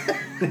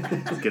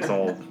 Gets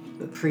all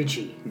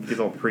Preachy.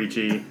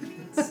 preachy.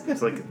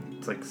 It's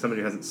like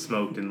somebody who hasn't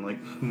smoked in like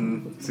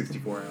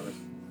 64 hours.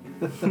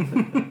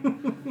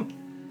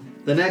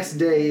 The next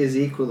day is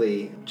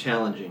equally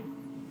challenging.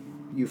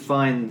 You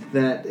find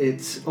that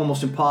it's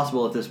almost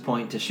impossible at this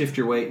point to shift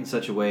your weight in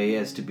such a way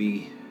as to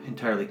be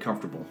entirely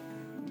comfortable,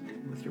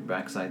 with your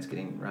backsides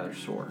getting rather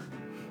sore.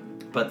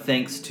 But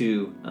thanks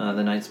to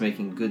the knights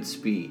making good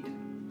speed,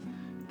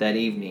 that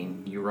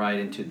evening you ride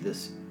into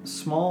this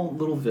small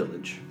little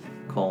village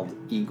called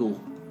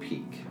Eagle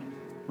Peak.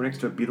 We're next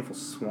to a beautiful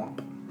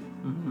swamp.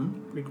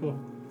 Pretty cool.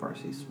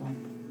 Farsi swamp.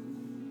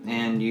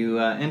 And you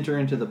enter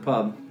into the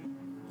pub,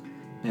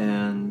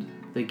 and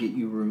they get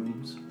you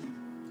rooms.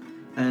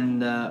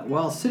 And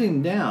while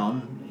sitting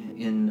down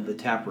in the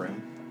tap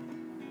room,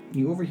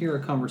 you overhear a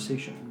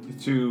conversation.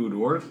 The two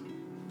dwarves?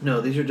 No,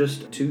 these are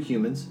just two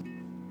humans.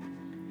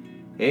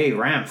 Hey,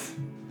 Ramph,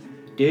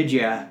 did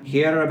ya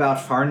hear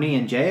about Farney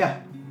and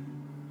Jaya?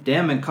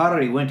 Dem and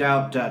Curry went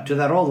out to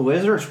that old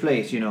wizard's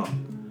place, you know,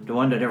 the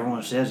one that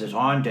everyone says is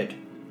haunted.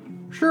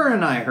 Sure,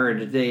 and I heard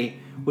that they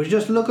was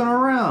just looking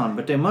around,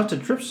 but they must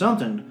have tripped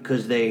something,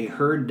 'cause they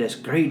heard this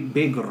great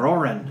big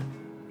roaring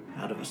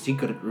out of a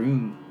secret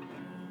room.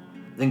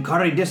 Then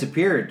Curry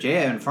disappeared,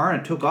 Jaya and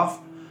Farney took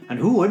off, and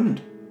who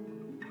wouldn't?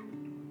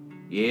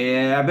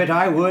 Yeah, I bet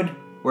I would.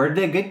 Where'd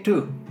they get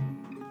to?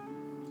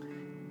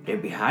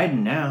 They'd be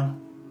hiding now.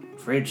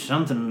 Afraid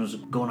something's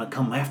gonna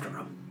come after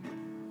them.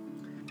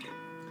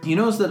 You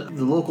notice that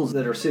the locals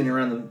that are sitting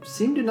around them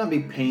seem to not be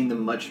paying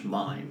them much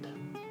mind.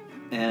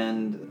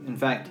 And, in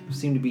fact,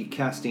 seem to be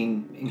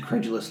casting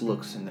incredulous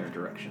looks in their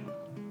direction.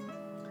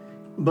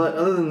 But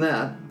other than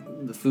that,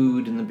 the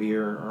food and the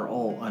beer are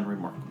all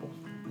unremarkable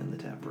in the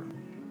tap room.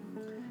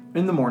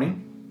 In the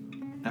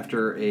morning,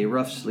 after a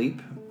rough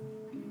sleep,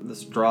 the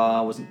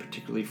straw wasn't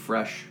particularly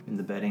fresh in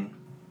the bedding.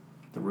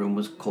 The room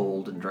was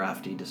cold and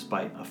drafty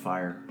despite a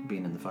fire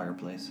being in the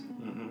fireplace.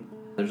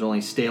 There's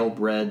only stale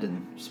bread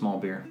and small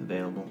beer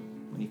available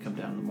when you come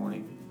down in the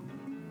morning.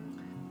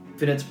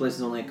 Finette's place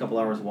is only a couple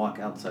hours walk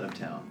outside of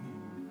town.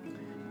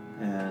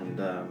 And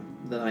the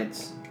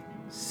knights,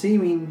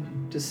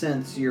 seeming to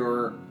sense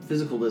your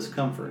physical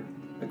discomfort,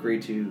 agree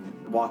to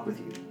walk with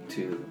you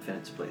to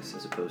Finette's place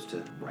as opposed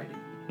to riding.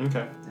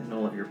 Okay. And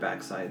all of your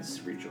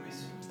backsides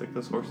rejoice. I think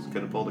those horses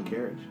could have pulled a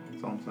carriage.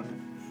 That's all I'm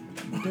saying.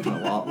 A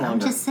lot longer. I'm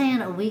just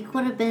saying, a week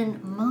would have been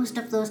most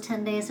of those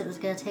 10 days it was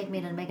going to take me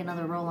to make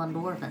another roll on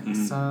Dwarven.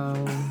 So,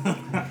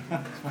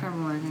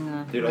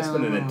 Dude, I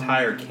spent an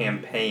entire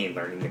campaign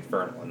learning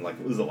Infernal, and like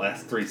it was the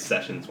last 3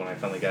 sessions when I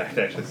finally got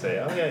to actually say,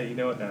 "Oh yeah, you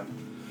know it now."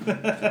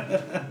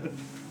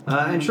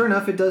 And sure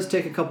enough, it does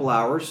take a couple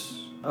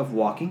hours of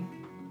walking.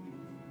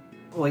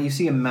 Well, you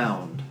see a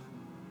mound,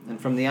 and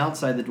from the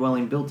outside, the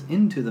dwelling built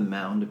into the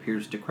mound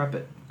appears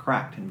decrepit,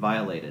 cracked, and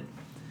violated.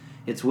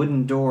 Its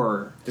wooden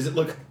door Does it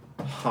look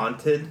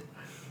haunted?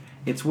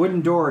 Its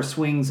wooden door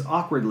swings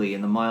awkwardly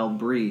in the mild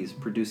breeze,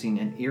 producing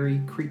an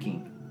eerie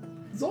creaking.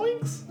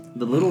 Zoinks!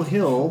 The little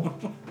hill,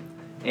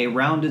 a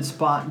rounded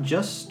spot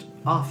just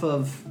off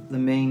of the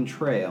main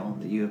trail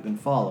that you have been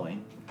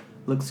following,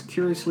 looks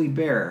curiously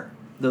bare,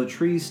 though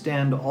trees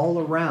stand all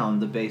around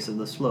the base of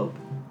the slope.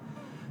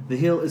 The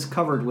hill is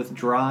covered with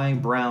dry,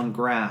 brown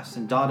grass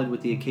and dotted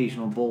with the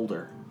occasional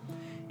boulder.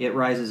 It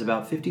rises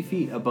about 50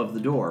 feet above the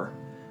door,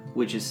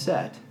 which is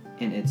set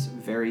in its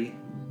very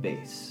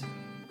base.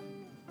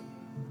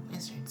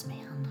 Wizards,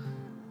 man.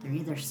 They're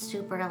either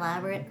super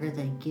elaborate or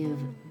they give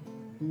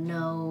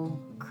no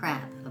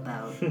crap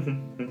about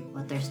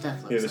what their stuff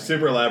looks Yeah, they're like.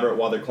 super elaborate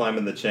while they're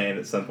climbing the chain.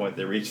 At some point,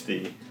 they reach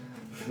the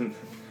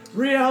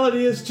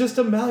reality is just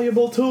a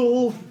malleable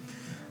tool.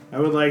 I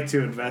would like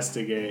to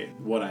investigate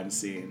what I'm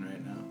seeing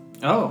right now.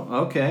 Oh,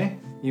 okay.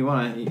 You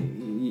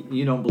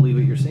don't believe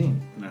what you're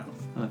seeing? No.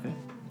 Okay.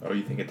 Oh,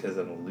 you think it is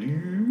an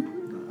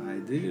illusion? I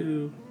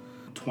do.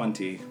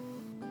 20.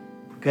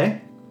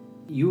 Okay.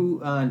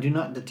 You do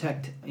not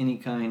detect any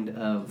kind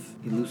of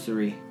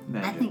illusory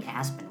magic. I think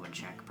Aspen would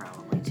check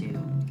probably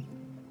too.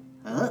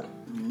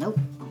 Nope.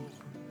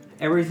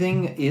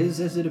 Everything is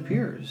as it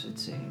appears, it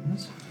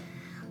seems.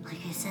 Like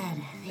I said,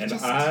 they And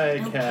just I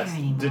don't cast care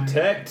anymore.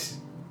 Detect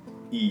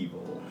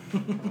Evil.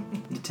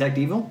 Detect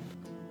evil?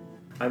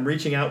 I'm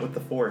reaching out with the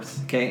Force.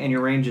 Okay, and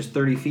your range is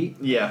 30 feet.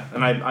 Yeah,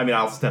 and I mean,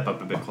 I'll step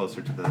up a bit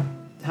closer to the...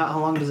 How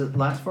long does it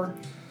last for?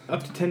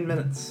 Up to 10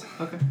 minutes.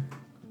 Okay.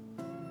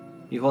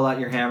 You hold out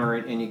your hammer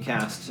and you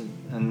cast,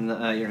 and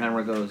your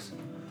hammer goes,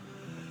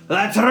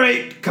 "That's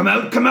right! Come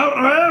out,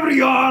 wherever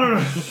you are!"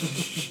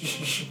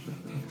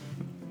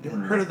 Never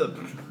heard of the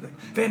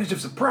advantage of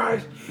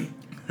surprise?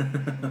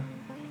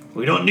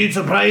 We don't need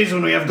surprise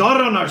when we have God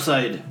on our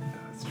side.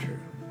 That's true.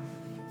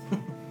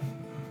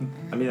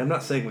 I mean, I'm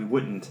not saying we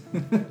wouldn't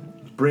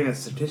bring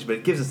us attention, but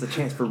it gives us the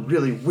chance for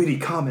really witty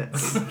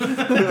comments.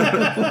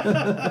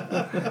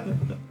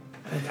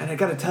 And I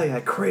gotta tell you, I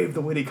crave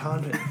the witty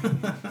comment.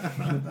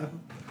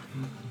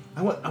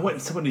 I want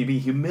someone to be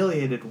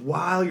humiliated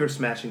while you're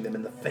smashing them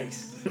in the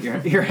face.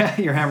 Your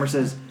hammer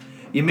says,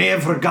 You may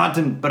have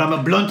forgotten, but I'm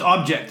a blunt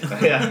object.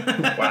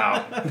 Yeah.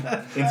 Wow.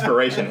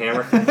 Inspiration,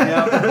 Hammer.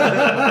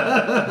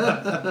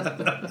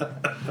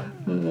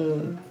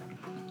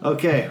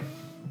 Okay.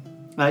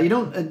 You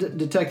don't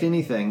detect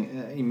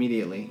anything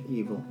immediately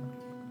evil.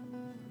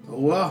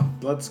 Well,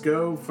 let's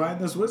go find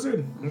this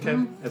wizard. Okay.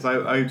 As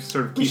I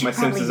sort of We keep should my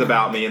senses probably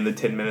about me in the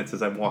 10 minutes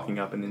as I'm walking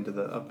up and into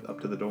the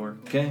up to the door.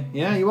 Okay.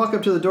 Yeah, you walk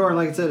up to the door, and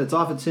like I said, it's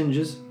off its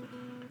hinges,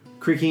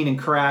 creaking and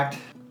cracked.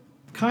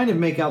 Kind of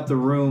make out the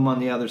room on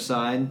the other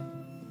side.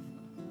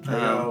 I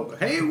go,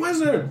 hey,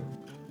 wizard,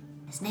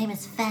 His name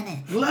is Fennec.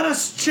 let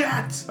us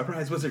chat.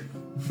 Surprise, wizard.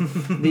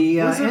 The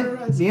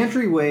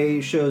entryway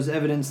shows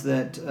evidence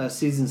that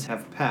seasons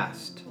have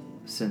passed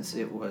since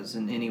it was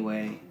in any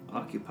way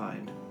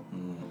occupied.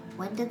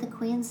 When did the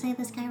queen say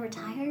this guy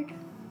retired?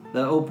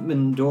 The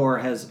open door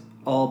has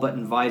all but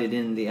invited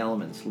in the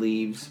elements.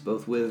 Leaves,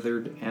 both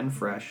withered and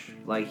fresh,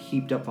 lie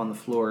heaped up on the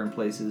floor in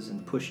places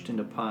and pushed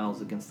into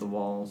piles against the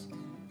walls.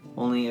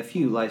 Only a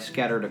few lie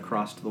scattered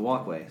across the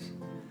walkways.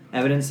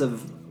 Evidence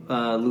of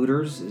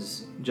looters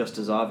is just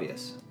as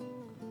obvious.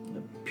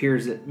 It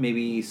appears that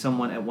maybe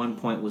someone at one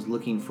point was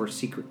looking for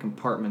secret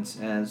compartments,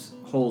 as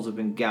holes have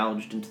been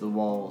gouged into the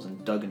walls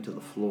and dug into the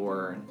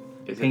floor,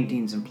 and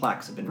paintings and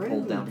plaques have been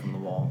pulled down from the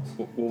walls.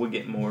 Will we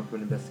get more for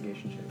an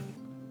investigation check?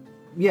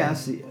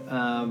 Yes, but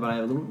I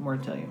have a little bit more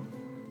to tell you.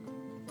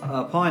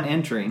 Upon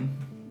entering,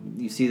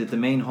 you see that the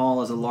main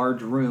hall is a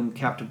large room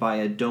capped by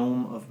a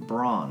dome of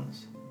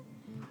bronze.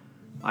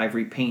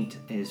 Ivory paint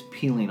is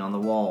peeling on the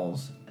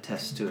walls,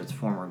 attests to its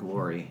former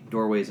glory.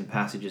 Doorways and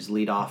passages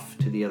lead off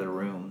to the other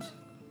rooms.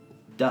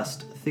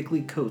 Dust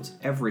thickly coats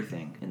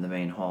everything in the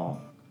main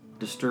hall,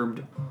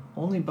 disturbed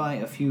only by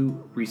a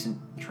few recent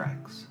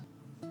tracks.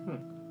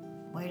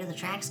 Where do the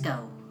tracks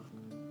go?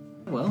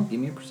 Well, give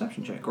me a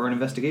perception check or an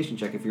investigation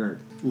check if you're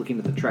looking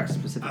at the tracks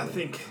specifically. I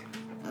think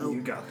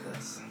you got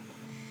this.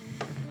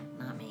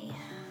 Not me.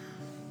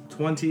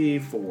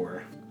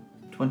 24.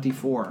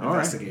 24. All right.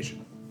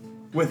 Investigation.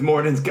 With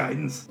Morden's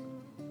guidance.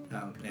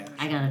 Yeah.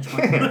 I got a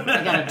 20.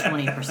 I got a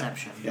 20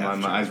 perception. Yeah,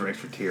 my eyes were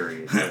extra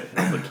teary. So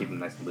hopefully keep them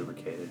nice and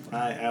lubricated.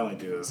 I only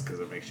do this because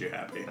it makes you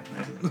happy.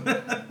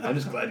 I'm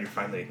just glad you're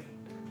finally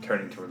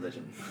turning to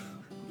religion.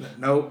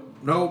 Nope.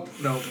 Nope.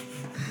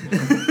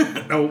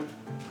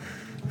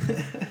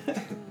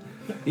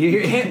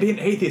 You can't be an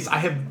atheist. I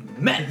have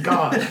met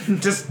God.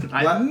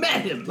 I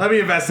met him. Let me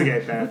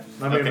investigate, man.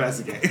 Let me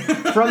investigate.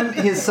 From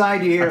his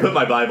side, you I hear. put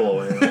my Bible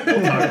away. We'll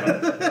talk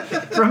about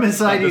it. From his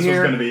side, you This was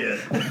hear. going to be it.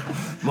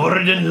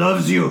 Moradin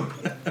loves you.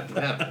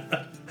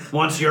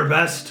 Wants your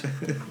best.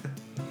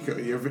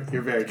 You're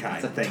very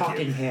kind. Thank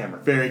Talking you. hammer.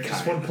 Very kind.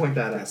 Just want to point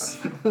that Yes.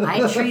 out.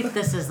 I treat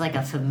this as like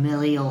a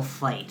familial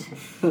fight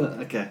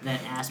Okay.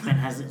 that Aspen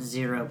has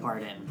zero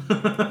part in. All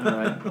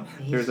right.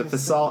 There's a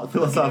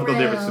philosophical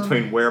difference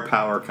between where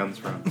power comes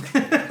from.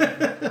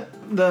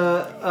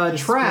 The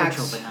He's tracks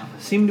spiritual, but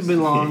not seem to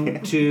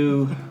belong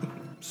to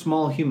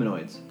small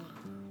humanoids.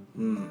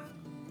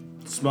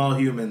 Small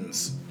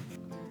humans.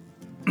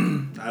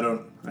 I'm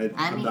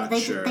I mean, not they,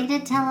 sure. they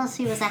did tell us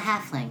he was a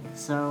halfling,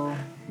 so.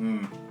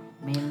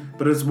 I mean,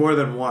 But it's more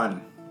than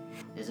one.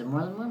 is it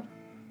more than one?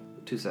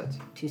 2 sets.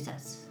 2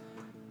 sets.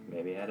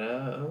 Maybe had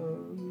a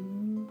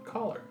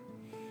collar.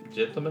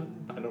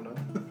 Gentleman? I don't know.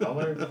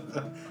 Collar?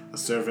 A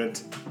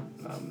servant.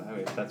 No,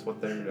 if that's what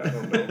they're... I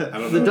don't know. I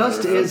don't The know.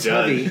 dust is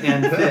judge. heavy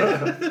and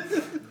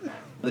thick.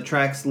 The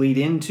tracks lead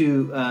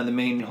into the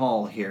main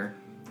hall here,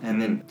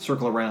 and then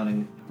circle around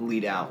and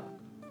lead out.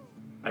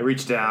 I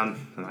reach down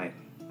and I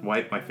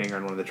wipe my finger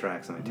on one of the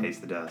tracks and I taste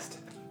the dust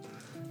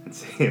and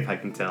see if I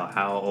can tell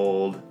how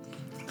old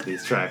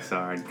these tracks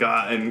are. And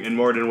God and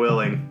Morden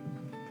willing,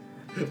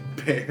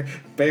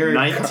 Baron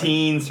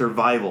 19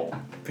 survival.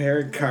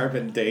 Baron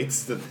Carbon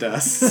dates the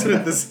dust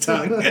with his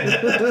tongue.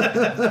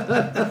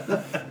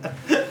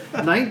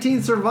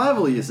 19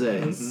 survival, you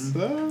say?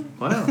 So,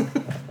 Wow.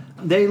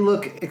 They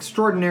look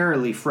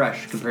extraordinarily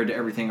fresh compared to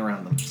everything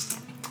around them.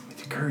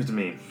 It occurs to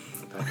me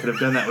I could have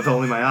done that with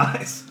only my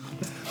eyes.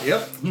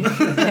 yep.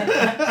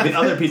 The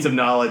other piece of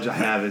knowledge I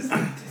have is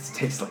that it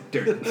tastes like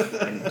dirt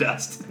and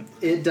dust.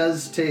 It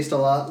does taste a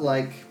lot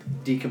like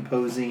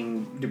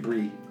decomposing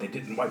debris. They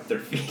didn't wipe their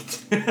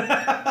feet.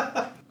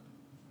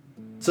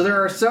 So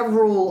there are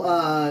several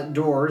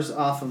doors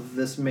off of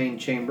this main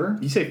chamber.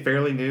 You say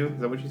fairly new? Is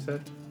that what you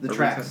said? The Or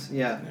tracks, recent?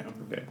 yeah.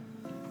 Okay.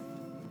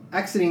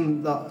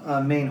 Exiting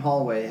the main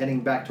hallway,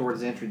 heading back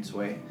towards the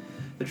entranceway,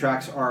 the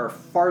tracks are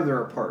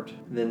farther apart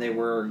than they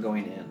were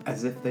going in,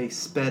 As if they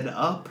sped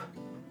up.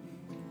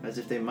 as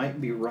if they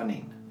might be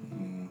running.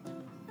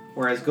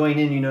 Whereas going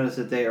in, you notice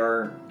that they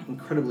are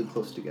incredibly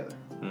close together.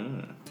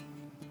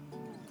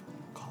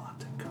 Call out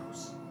the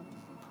ghost.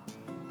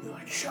 Be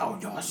like, show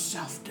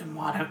yourself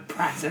demonic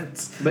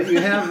presence. But you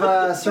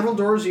have several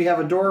doors. You have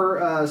a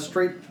door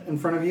straight in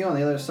front of you on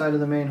the other side of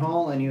the main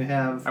hall, and you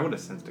have I would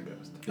have sensed a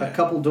ghost. a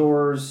couple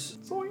doors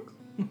to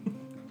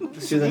the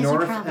These are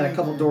north probably and a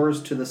couple the-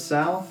 doors to the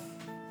south.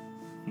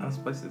 This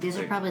place is These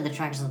are big. probably the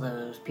tracks of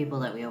those people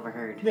that we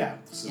overheard. Yeah,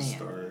 this is Yeah, the yeah.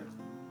 story.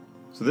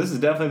 So this is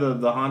definitely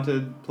the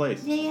haunted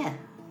place. Yeah, yeah.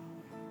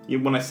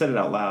 When I said it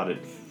out loud,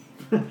 it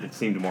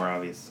seemed more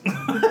obvious.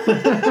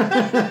 I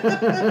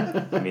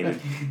mean,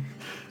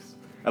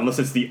 unless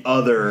it's the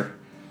other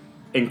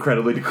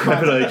incredibly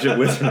decrepit ancient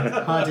wizard.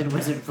 Haunted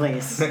wizard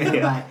place.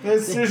 Yeah.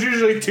 There's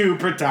usually 2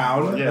 per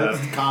town. Yeah.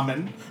 That's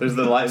common. There's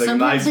the Sometimes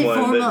nice they one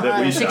form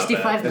that we a shop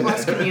 65 at.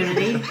 plus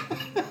community.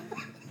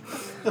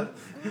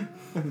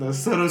 The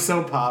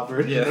so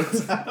poverty. Yeah.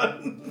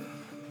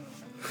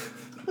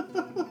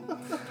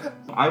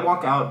 I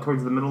walk out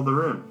towards the middle of the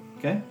room.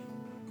 Okay.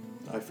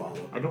 I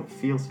follow. I don't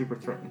feel super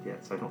threatened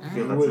yet, so I don't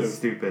feel I that's would've- as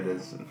stupid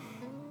as...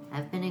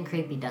 I've been in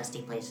creepy,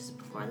 dusty places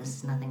before. This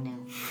is nothing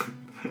new.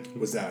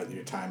 Was that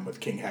your time with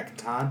King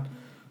Hekaton?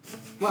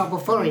 Well,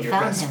 before we Your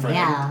found best him, friend.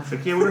 yeah.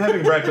 Like, yeah, we were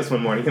having breakfast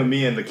one morning, and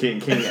me and the king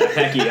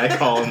Heki, I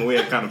call him, we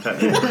have kind of pet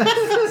name.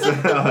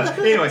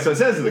 Anyway, so it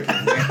says to the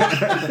king.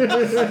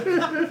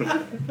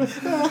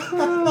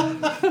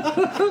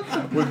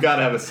 We've got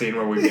to have a scene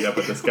where we meet up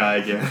with this guy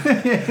again.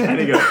 And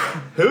he goes,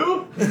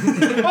 who?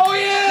 Oh,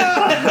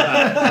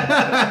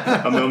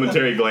 yeah! A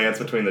momentary glance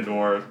between the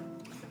dwarves.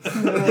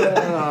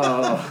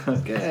 Oh,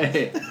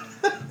 okay.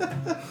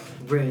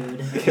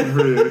 Rude.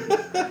 Rude.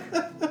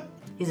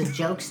 He's a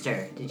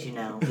jokester, did you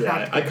know?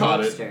 Yeah, Practical I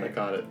caught it. jokester. I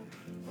caught it.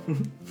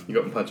 You go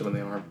up and punch him in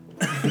the arm.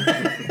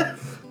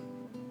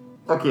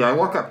 Okay, I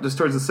walk up just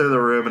towards the center of the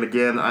room, and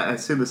again, I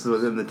assume this is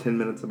within the 10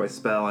 minutes of my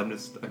spell. I'm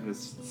just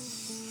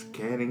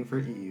scanning for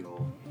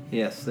evil.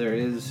 Yes, there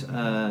is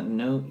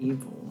no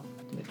evil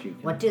that you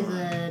can What do find.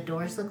 the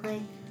doors look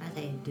like?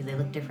 Do they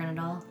look different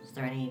at all? Is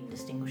there any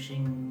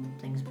distinguishing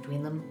things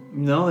between them?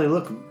 No, they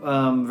look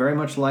very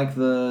much like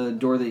the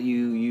door that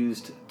you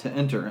used to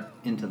enter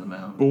into the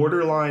mound.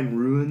 Borderline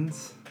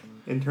ruins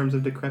in terms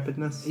of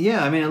decrepitness.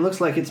 Yeah, I mean, it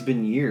looks like it's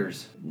been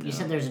years. You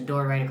said there's a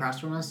door right across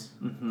from us?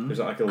 There's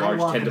like a I large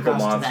walk tentacle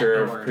across to that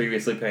monster door.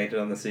 previously painted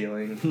on the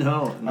ceiling.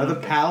 No. Are the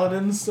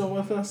paladins still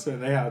with us, or are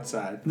they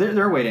outside?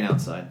 They're waiting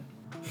outside.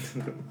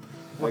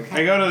 I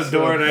go to the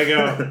door and I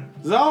go,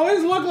 does it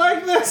always look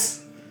like this?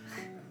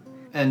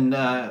 And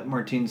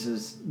Martine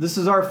says, "This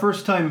is our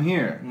first time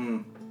here."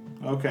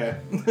 Okay.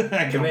 I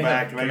Can come they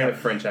back have, and I can they go, have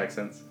French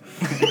accents?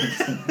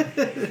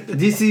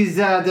 This is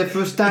the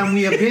first time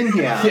we have been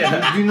here.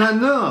 Yeah. We do not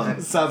know.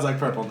 it sounds like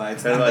Purple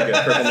Knights. They're like a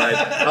purple knight.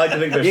 I like to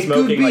think they're It could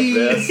smoking like be-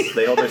 this.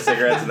 They hold their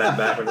cigarettes in that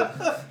backwards.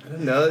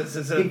 No,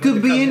 It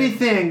could be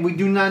anything. We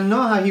do not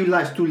know how he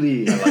likes to I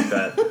live. like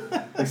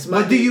that.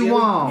 What do you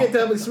want? Get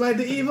up, we smite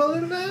the evil,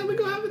 and we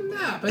go have a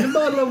nap and a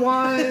bottle of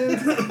wine.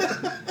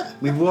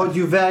 We worked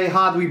you very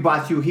hard. We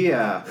brought you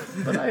here.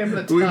 But I am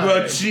the We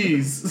bought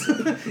cheese.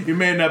 You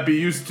may not be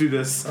used to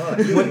this.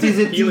 What is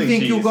it you Healing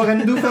think cheese. you're going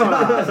to do for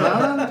us?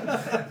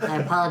 Huh? I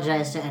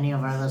apologize to any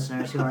of our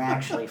listeners who are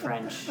actually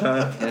French.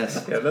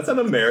 Yes. Yeah, that's an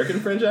American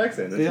French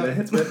accent. It's, Yeah.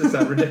 it's meant to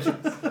sound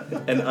ridiculous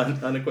and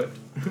unequipped.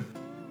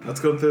 Let's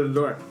go through the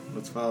door.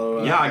 Let's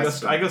follow. Yeah, I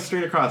Gaston. go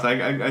straight across.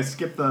 I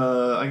skip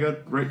I go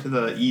right to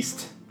the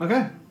east.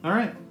 Okay. All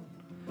right.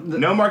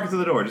 No markers to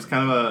the door, just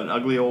kind of an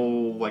ugly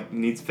old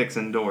needs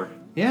fixing door.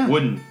 Yeah.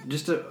 Wooden.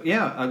 Just a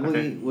ugly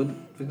Okay. wood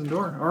fixing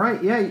door. All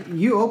right. Yeah.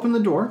 You open the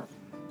door,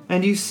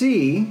 and you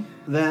see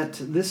that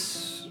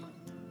this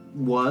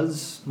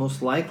was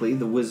most likely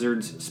the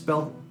wizard's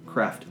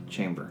spellcraft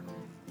chamber.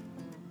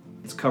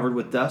 It's covered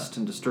with dust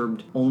and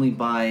disturbed only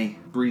by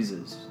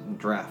breezes and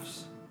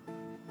drafts.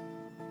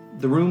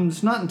 The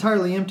room's not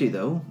entirely empty,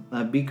 though.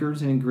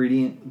 Beakers and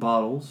ingredient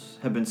bottles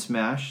have been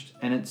smashed,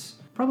 and it's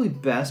probably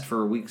best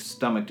for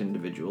weak-stomached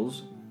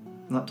individuals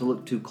not to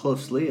look too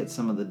closely at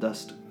some of the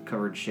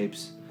dust-covered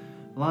shapes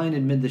lying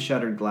amid the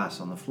shattered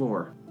glass on the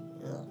floor.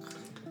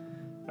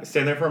 I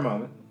stand there for a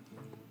moment,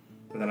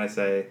 and then I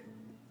say,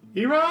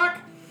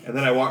 "E-Rock!" And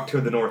then I walk to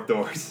the north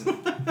doors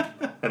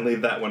and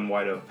leave that one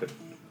wide open.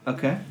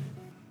 Okay.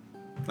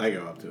 I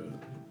go up to it.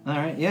 All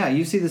right. Yeah,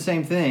 you see the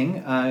same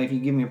thing. If you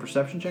give me a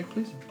perception check,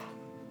 please.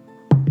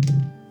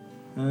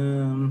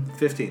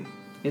 15.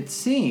 It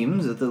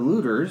seems that the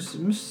looters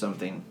missed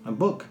something. A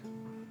book.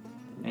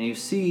 And you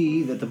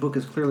see that the book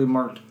is clearly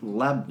marked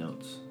lab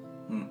notes.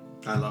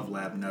 I love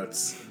lab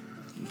notes.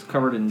 It's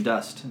covered in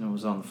dust, and it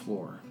was on the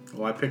floor.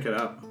 Well, I pick it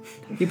up.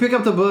 You pick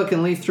up the book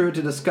and leaf through it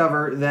to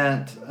discover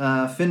that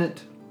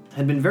Finnet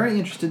had been very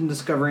interested in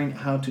discovering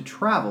how to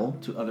travel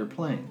to other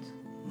planes.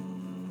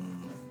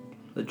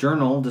 The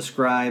journal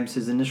describes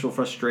his initial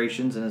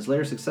frustrations and his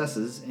later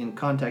successes in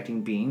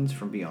contacting beings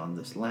from beyond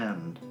this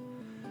land.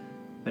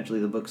 Eventually,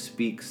 the book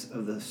speaks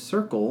of the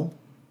circle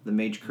the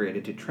mage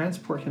created to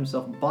transport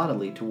himself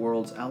bodily to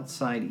worlds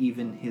outside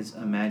even his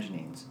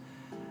imaginings.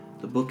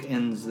 The book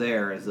ends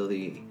there as though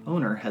the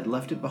owner had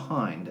left it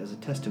behind as a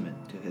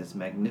testament to his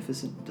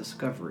magnificent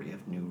discovery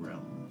of new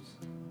realms.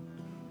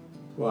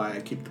 Well, I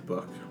keep the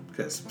book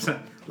because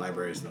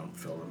libraries don't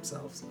fill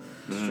themselves.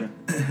 That's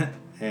true.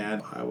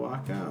 And I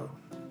walk out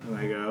and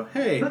I go,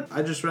 "Hey,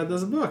 I just read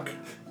this book."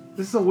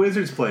 This is a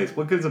wizard's place.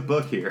 What good's a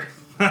book here?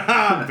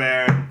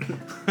 Baron.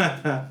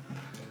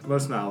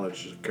 Most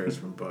knowledge occurs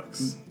from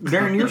books.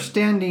 Baron, you're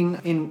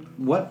standing in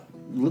what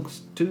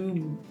looks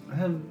to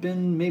have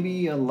been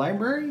maybe a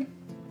library?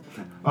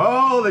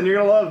 Oh, then you're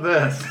gonna love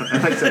this.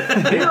 And I say,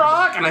 hey,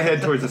 Rock! And I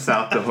head towards the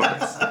south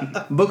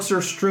doors. Books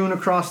are strewn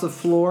across the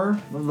floor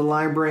of the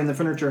library, and the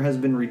furniture has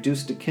been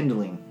reduced to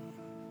kindling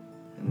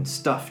and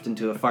stuffed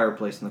into a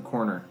fireplace in the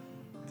corner.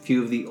 A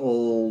few of the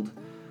old,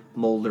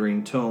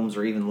 moldering tomes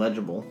are even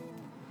legible.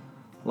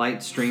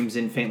 Light streams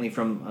in faintly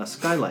from a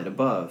skylight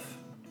above,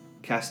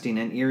 casting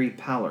an eerie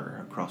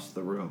pallor across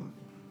the room.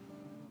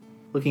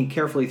 Looking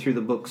carefully through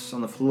the books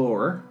on the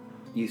floor,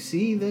 you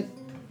see that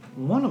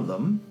one of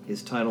them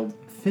is titled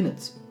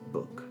Finnett's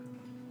Book.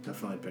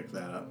 Definitely pick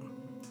that up.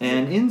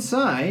 And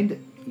inside,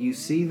 you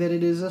see that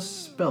it is a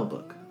spell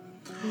book.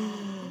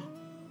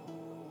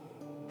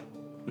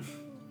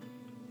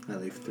 I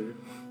leaf through.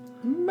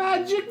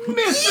 Magic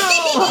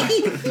missile!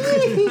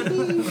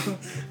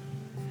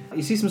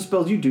 You see some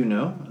spells you do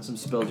know, some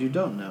spells you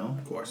don't know.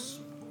 Of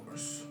course.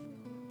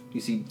 You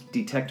see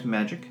Detect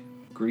Magic,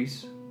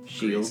 Grease,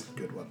 Shield, Grease,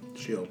 good one.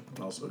 Shield,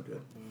 also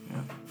good.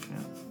 yeah.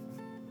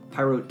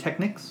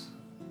 Pyrotechnics,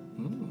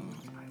 I love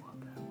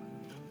that one.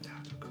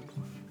 That's a good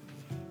one.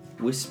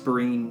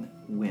 Whispering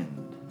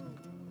Wind.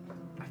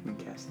 I can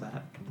cast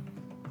that.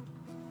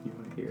 You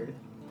want to hear it?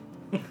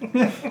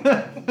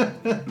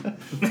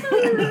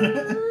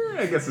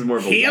 I guess it's more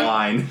of a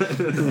whine.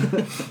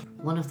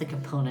 One of the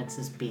components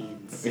is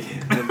beans.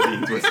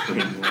 Beans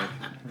whispering.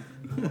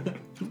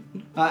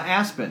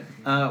 Aspen,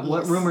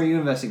 what Yes. room are you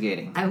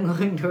investigating? I'm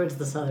going towards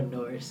the southern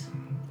doors.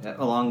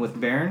 Along with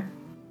Baron?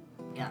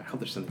 Yeah. I hope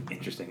there's something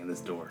interesting in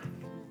this door.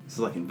 This is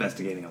like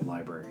investigating a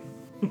library.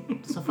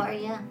 So far,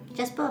 yeah.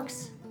 Just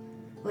books.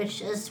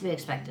 Which is to be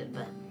expected,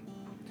 but...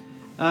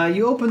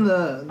 You open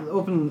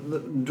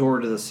the door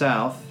to the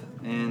south,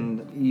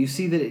 and you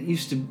see that it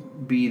used to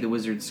be the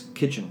wizard's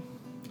kitchen.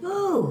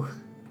 Ooh!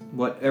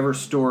 Whatever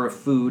store of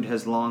food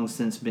has long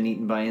since been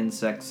eaten by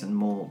insects and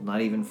mold. Not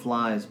even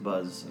flies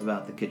buzz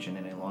about the kitchen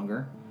any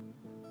longer.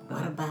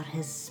 What about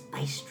his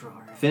spice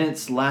drawer?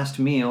 Finnett's last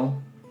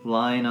meal,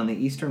 lying on the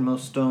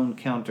easternmost stone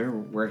counter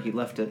where he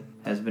left it,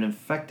 has been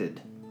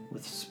infected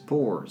with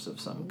spores of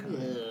some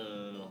kind.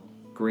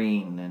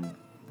 Green and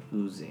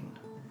oozing.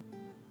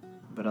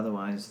 But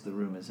otherwise, the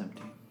room is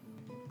empty.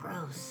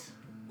 Gross.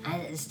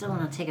 I still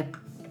want to take a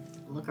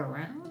look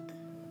around.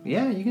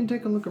 Yeah, you can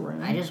take a look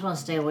around. I just want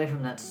to stay away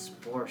from that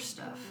spore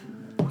stuff.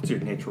 What's your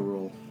nature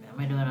roll? Am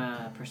I doing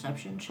a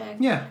perception check?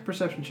 Yeah,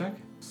 perception check.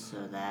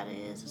 So that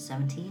is a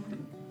 17.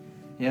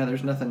 Yeah,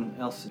 there's nothing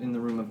else in the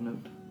room of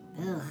note.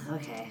 Ugh,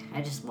 okay.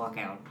 I just walk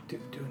out. Do a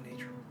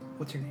nature roll.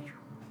 What's your nature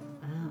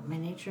roll? My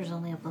nature's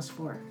only a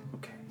 +4.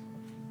 Okay.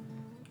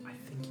 I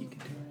think you can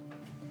do it.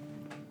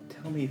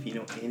 Tell me if you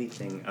know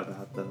anything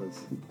about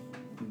those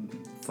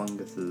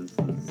funguses.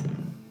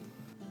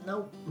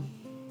 Nope.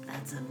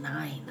 That's a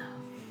 9.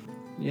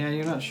 Yeah,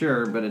 you're not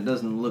sure, but it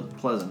doesn't look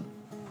pleasant.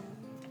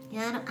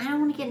 Yeah, I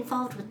don't want to get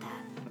involved with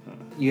that.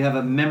 You have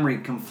a memory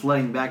come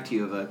flooding back to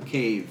you of a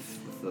cave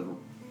with a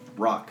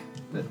rock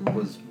that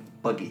was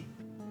buggy.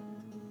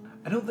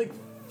 I don't think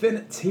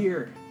Finnett's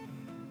here.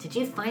 Did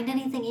you find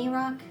anything,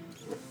 E-Rock?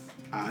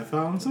 I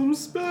found some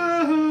spells.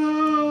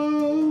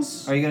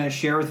 Are you going to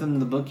share with them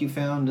the book you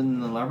found in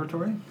the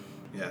laboratory?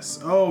 Yes.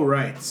 Oh,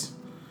 right.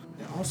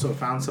 I also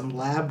found some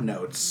lab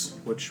notes,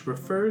 which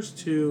refers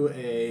to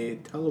a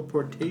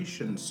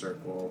teleportation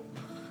circle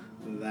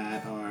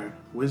that our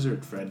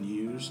wizard friend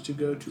used to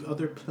go to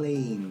other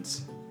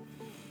planes.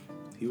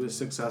 He was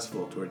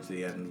successful towards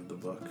the end of the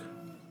book.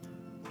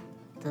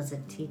 Does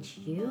it teach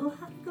you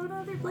how to go to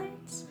other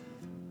planes?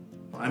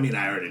 I mean,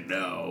 I already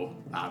know,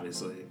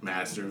 obviously.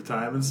 Master of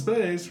Time and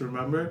Space,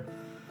 remember?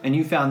 And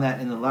you found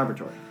that in the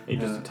laboratory.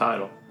 It's just a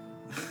title.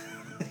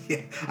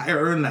 Yeah, I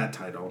earned that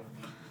title.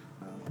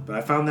 But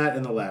I found that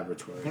in the Are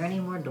laboratory. there any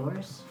more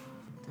doors?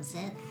 That's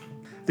it?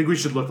 I think we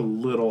should look a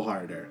little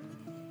harder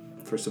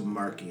for some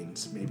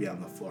markings, maybe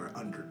on the floor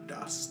under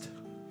dust.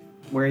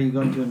 Where are you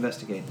going to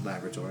investigate?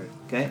 Laboratory.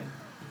 Okay.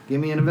 Give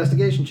me an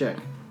investigation check.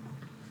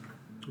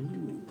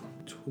 Ooh,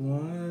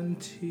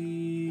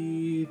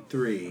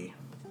 23.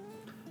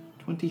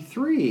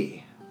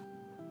 23.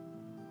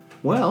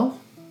 Well,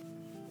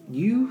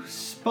 you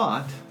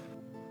spot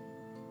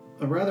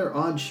a rather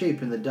odd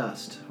shape in the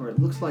dust, where it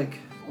looks like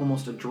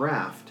almost a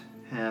draft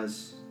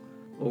has,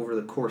 over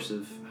the course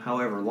of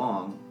however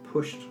long,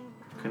 pushed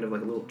kind of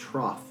like a little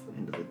trough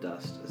into the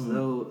dust, as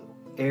though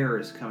air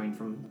is coming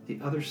from the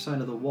other side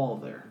of the wall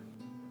there,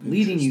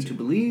 leading you to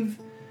believe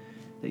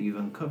that you've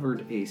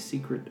uncovered a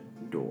secret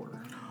door.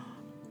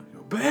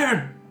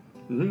 Bairn!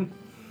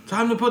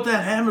 Time to put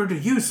that hammer to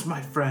use,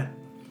 my friend.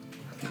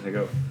 There you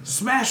go.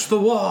 Smash the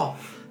wall!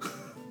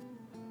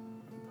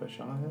 Push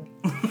on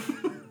it.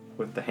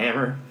 With the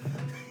hammer.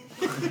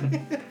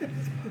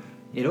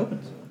 It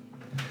opens.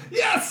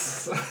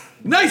 Yes!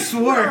 Nice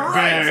work,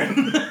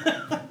 Bairn!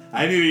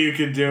 I knew you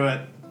could do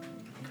it.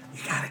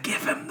 You gotta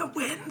give him the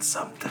win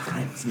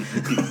sometimes.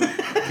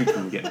 Keep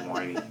from getting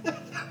whiny.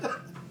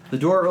 The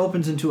door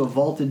opens into a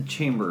vaulted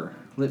chamber,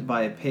 lit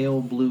by a pale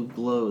blue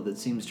glow that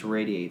seems to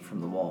radiate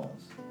from the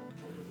walls.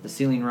 The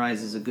ceiling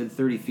rises a good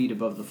 30 feet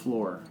above the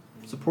floor.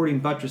 Supporting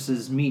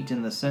buttresses meet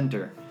in the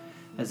center,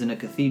 as in a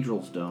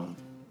cathedral's dome.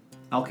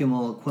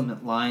 Alchemical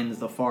equipment lines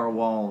the far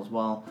walls,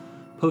 while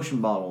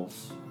potion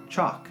bottles,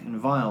 chalk, and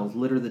vials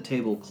litter the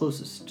table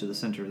closest to the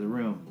center of the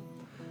room.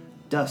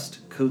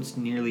 Dust coats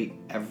nearly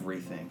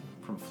everything,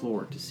 from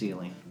floor to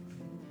ceiling.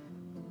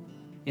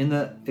 In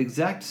the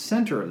exact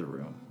center of the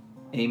room,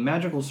 a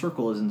magical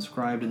circle is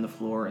inscribed in the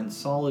floor in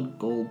solid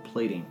gold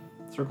plating.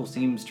 The circle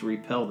seems to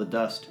repel the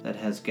dust that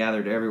has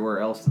gathered everywhere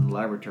else in the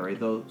laboratory,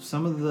 though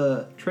some of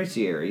the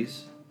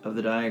traceries of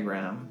the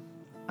diagram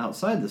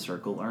outside the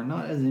circle are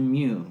not as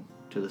immune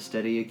to the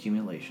steady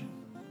accumulation.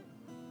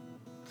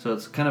 So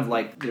it's kind of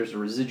like there's a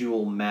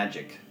residual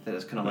magic that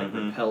has kind of like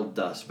repelled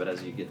dust, but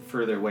as you get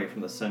further away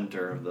from the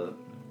center of the...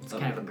 It's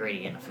kind of a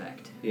gradient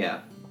effect. Yeah,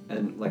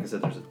 and like I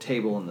said, there's a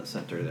table in the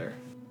center there.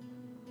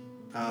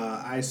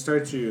 I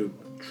start to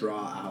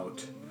draw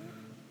out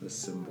the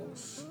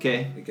symbols.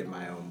 Okay. Like in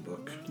my own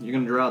book. You're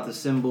going to draw out the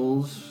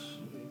symbols.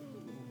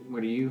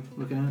 What are you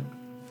looking at?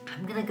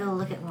 I'm gonna go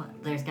look at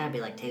what... There's gotta be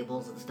like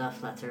tables and stuff,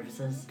 flat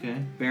surfaces.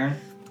 Okay. Baron?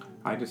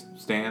 I just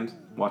stand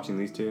watching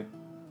these two.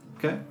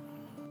 Okay.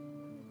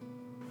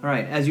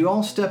 Alright, as you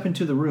all step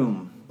into the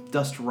room,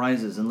 dust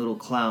rises in little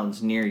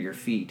clouds near your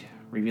feet,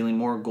 revealing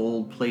more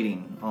gold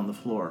plating on the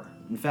floor.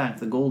 In fact,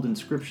 the gold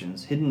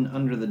inscriptions, hidden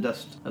under the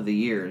dust of the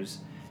years,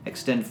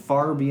 extend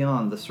far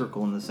beyond the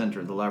circle in the center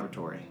of the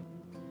laboratory.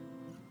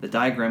 The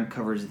diagram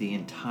covers the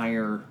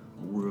entire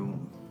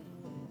room.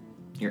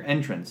 Your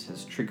entrance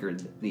has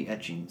triggered the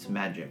etching's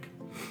magic.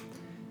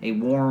 A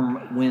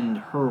warm wind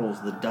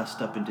hurls the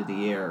dust up into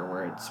the air,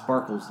 where it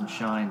sparkles and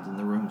shines in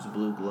the room's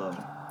blue glow.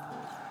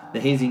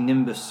 The hazy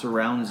nimbus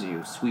surrounds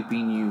you,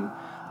 sweeping you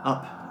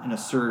up in a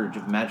surge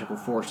of magical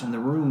force, and the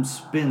room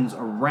spins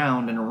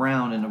around and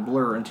around in a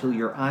blur until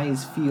your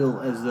eyes feel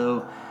as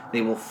though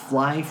they will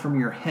fly from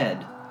your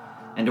head,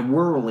 and a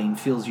whirling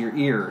fills your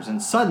ears,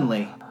 and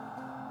suddenly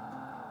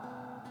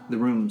the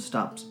room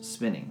stops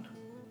spinning.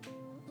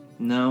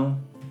 No,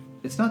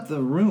 it's not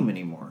the room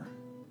anymore.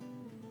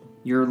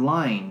 You're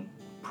lying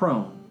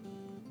prone.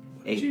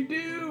 What'd you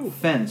do?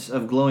 Fence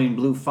of glowing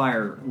blue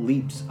fire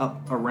leaps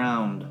up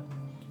around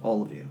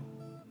all of you.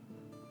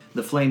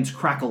 The flames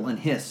crackle and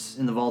hiss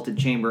in the vaulted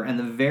chamber, and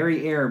the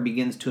very air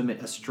begins to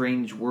emit a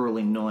strange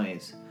whirling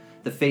noise.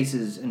 The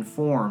faces and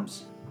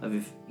forms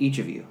of each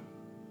of you,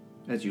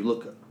 as you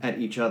look at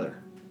each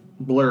other,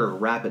 blur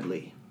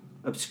rapidly,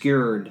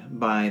 obscured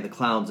by the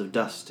clouds of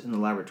dust in the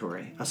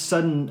laboratory. A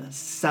sudden,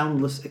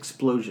 soundless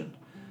explosion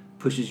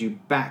pushes you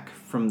back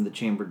from the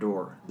chamber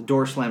door. The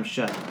door slams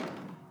shut,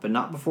 but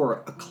not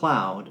before a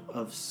cloud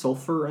of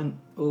sulfur and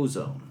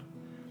ozone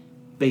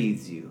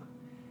bathes you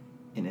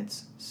in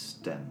its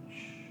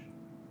stench.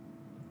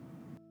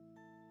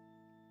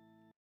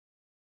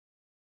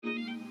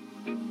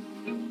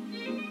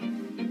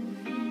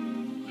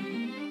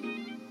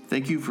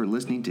 Thank you for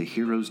listening to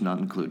Heroes Not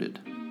Included.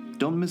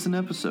 Don't miss an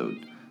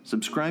episode.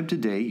 Subscribe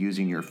today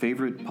using your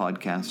favorite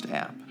podcast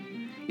app.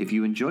 If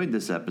you enjoyed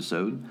this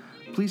episode,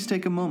 please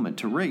take a moment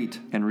to rate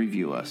and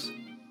review us.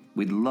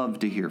 We'd love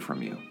to hear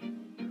from you.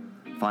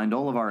 Find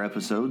all of our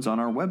episodes on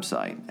our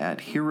website at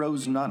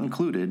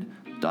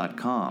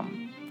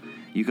heroesnotincluded.com.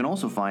 You can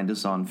also find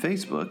us on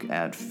Facebook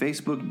at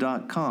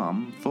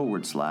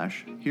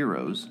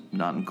facebook.com/Heroes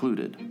Not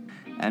Included.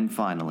 And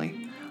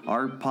finally,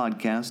 our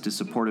podcast is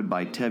supported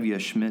by Tevya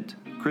Schmidt,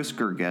 Chris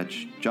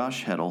Gergetch,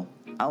 Josh Heddle,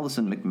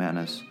 Allison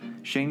McManus,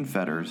 Shane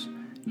Fetters,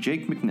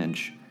 Jake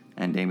McNinch,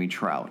 and Amy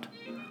Trout,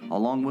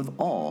 along with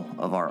all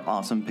of our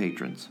awesome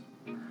patrons.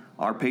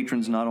 Our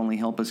patrons not only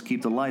help us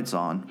keep the lights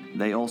on,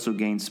 they also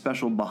gain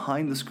special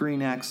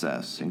behind-the-screen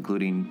access,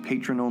 including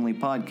patron-only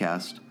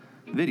podcasts,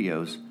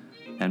 videos,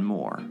 and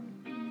more.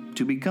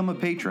 To become a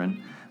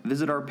patron,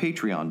 visit our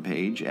Patreon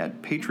page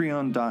at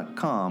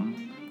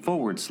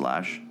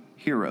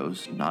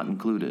patreon.com/Heroes Not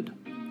Included.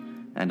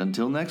 And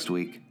until next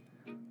week,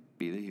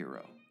 be the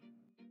hero.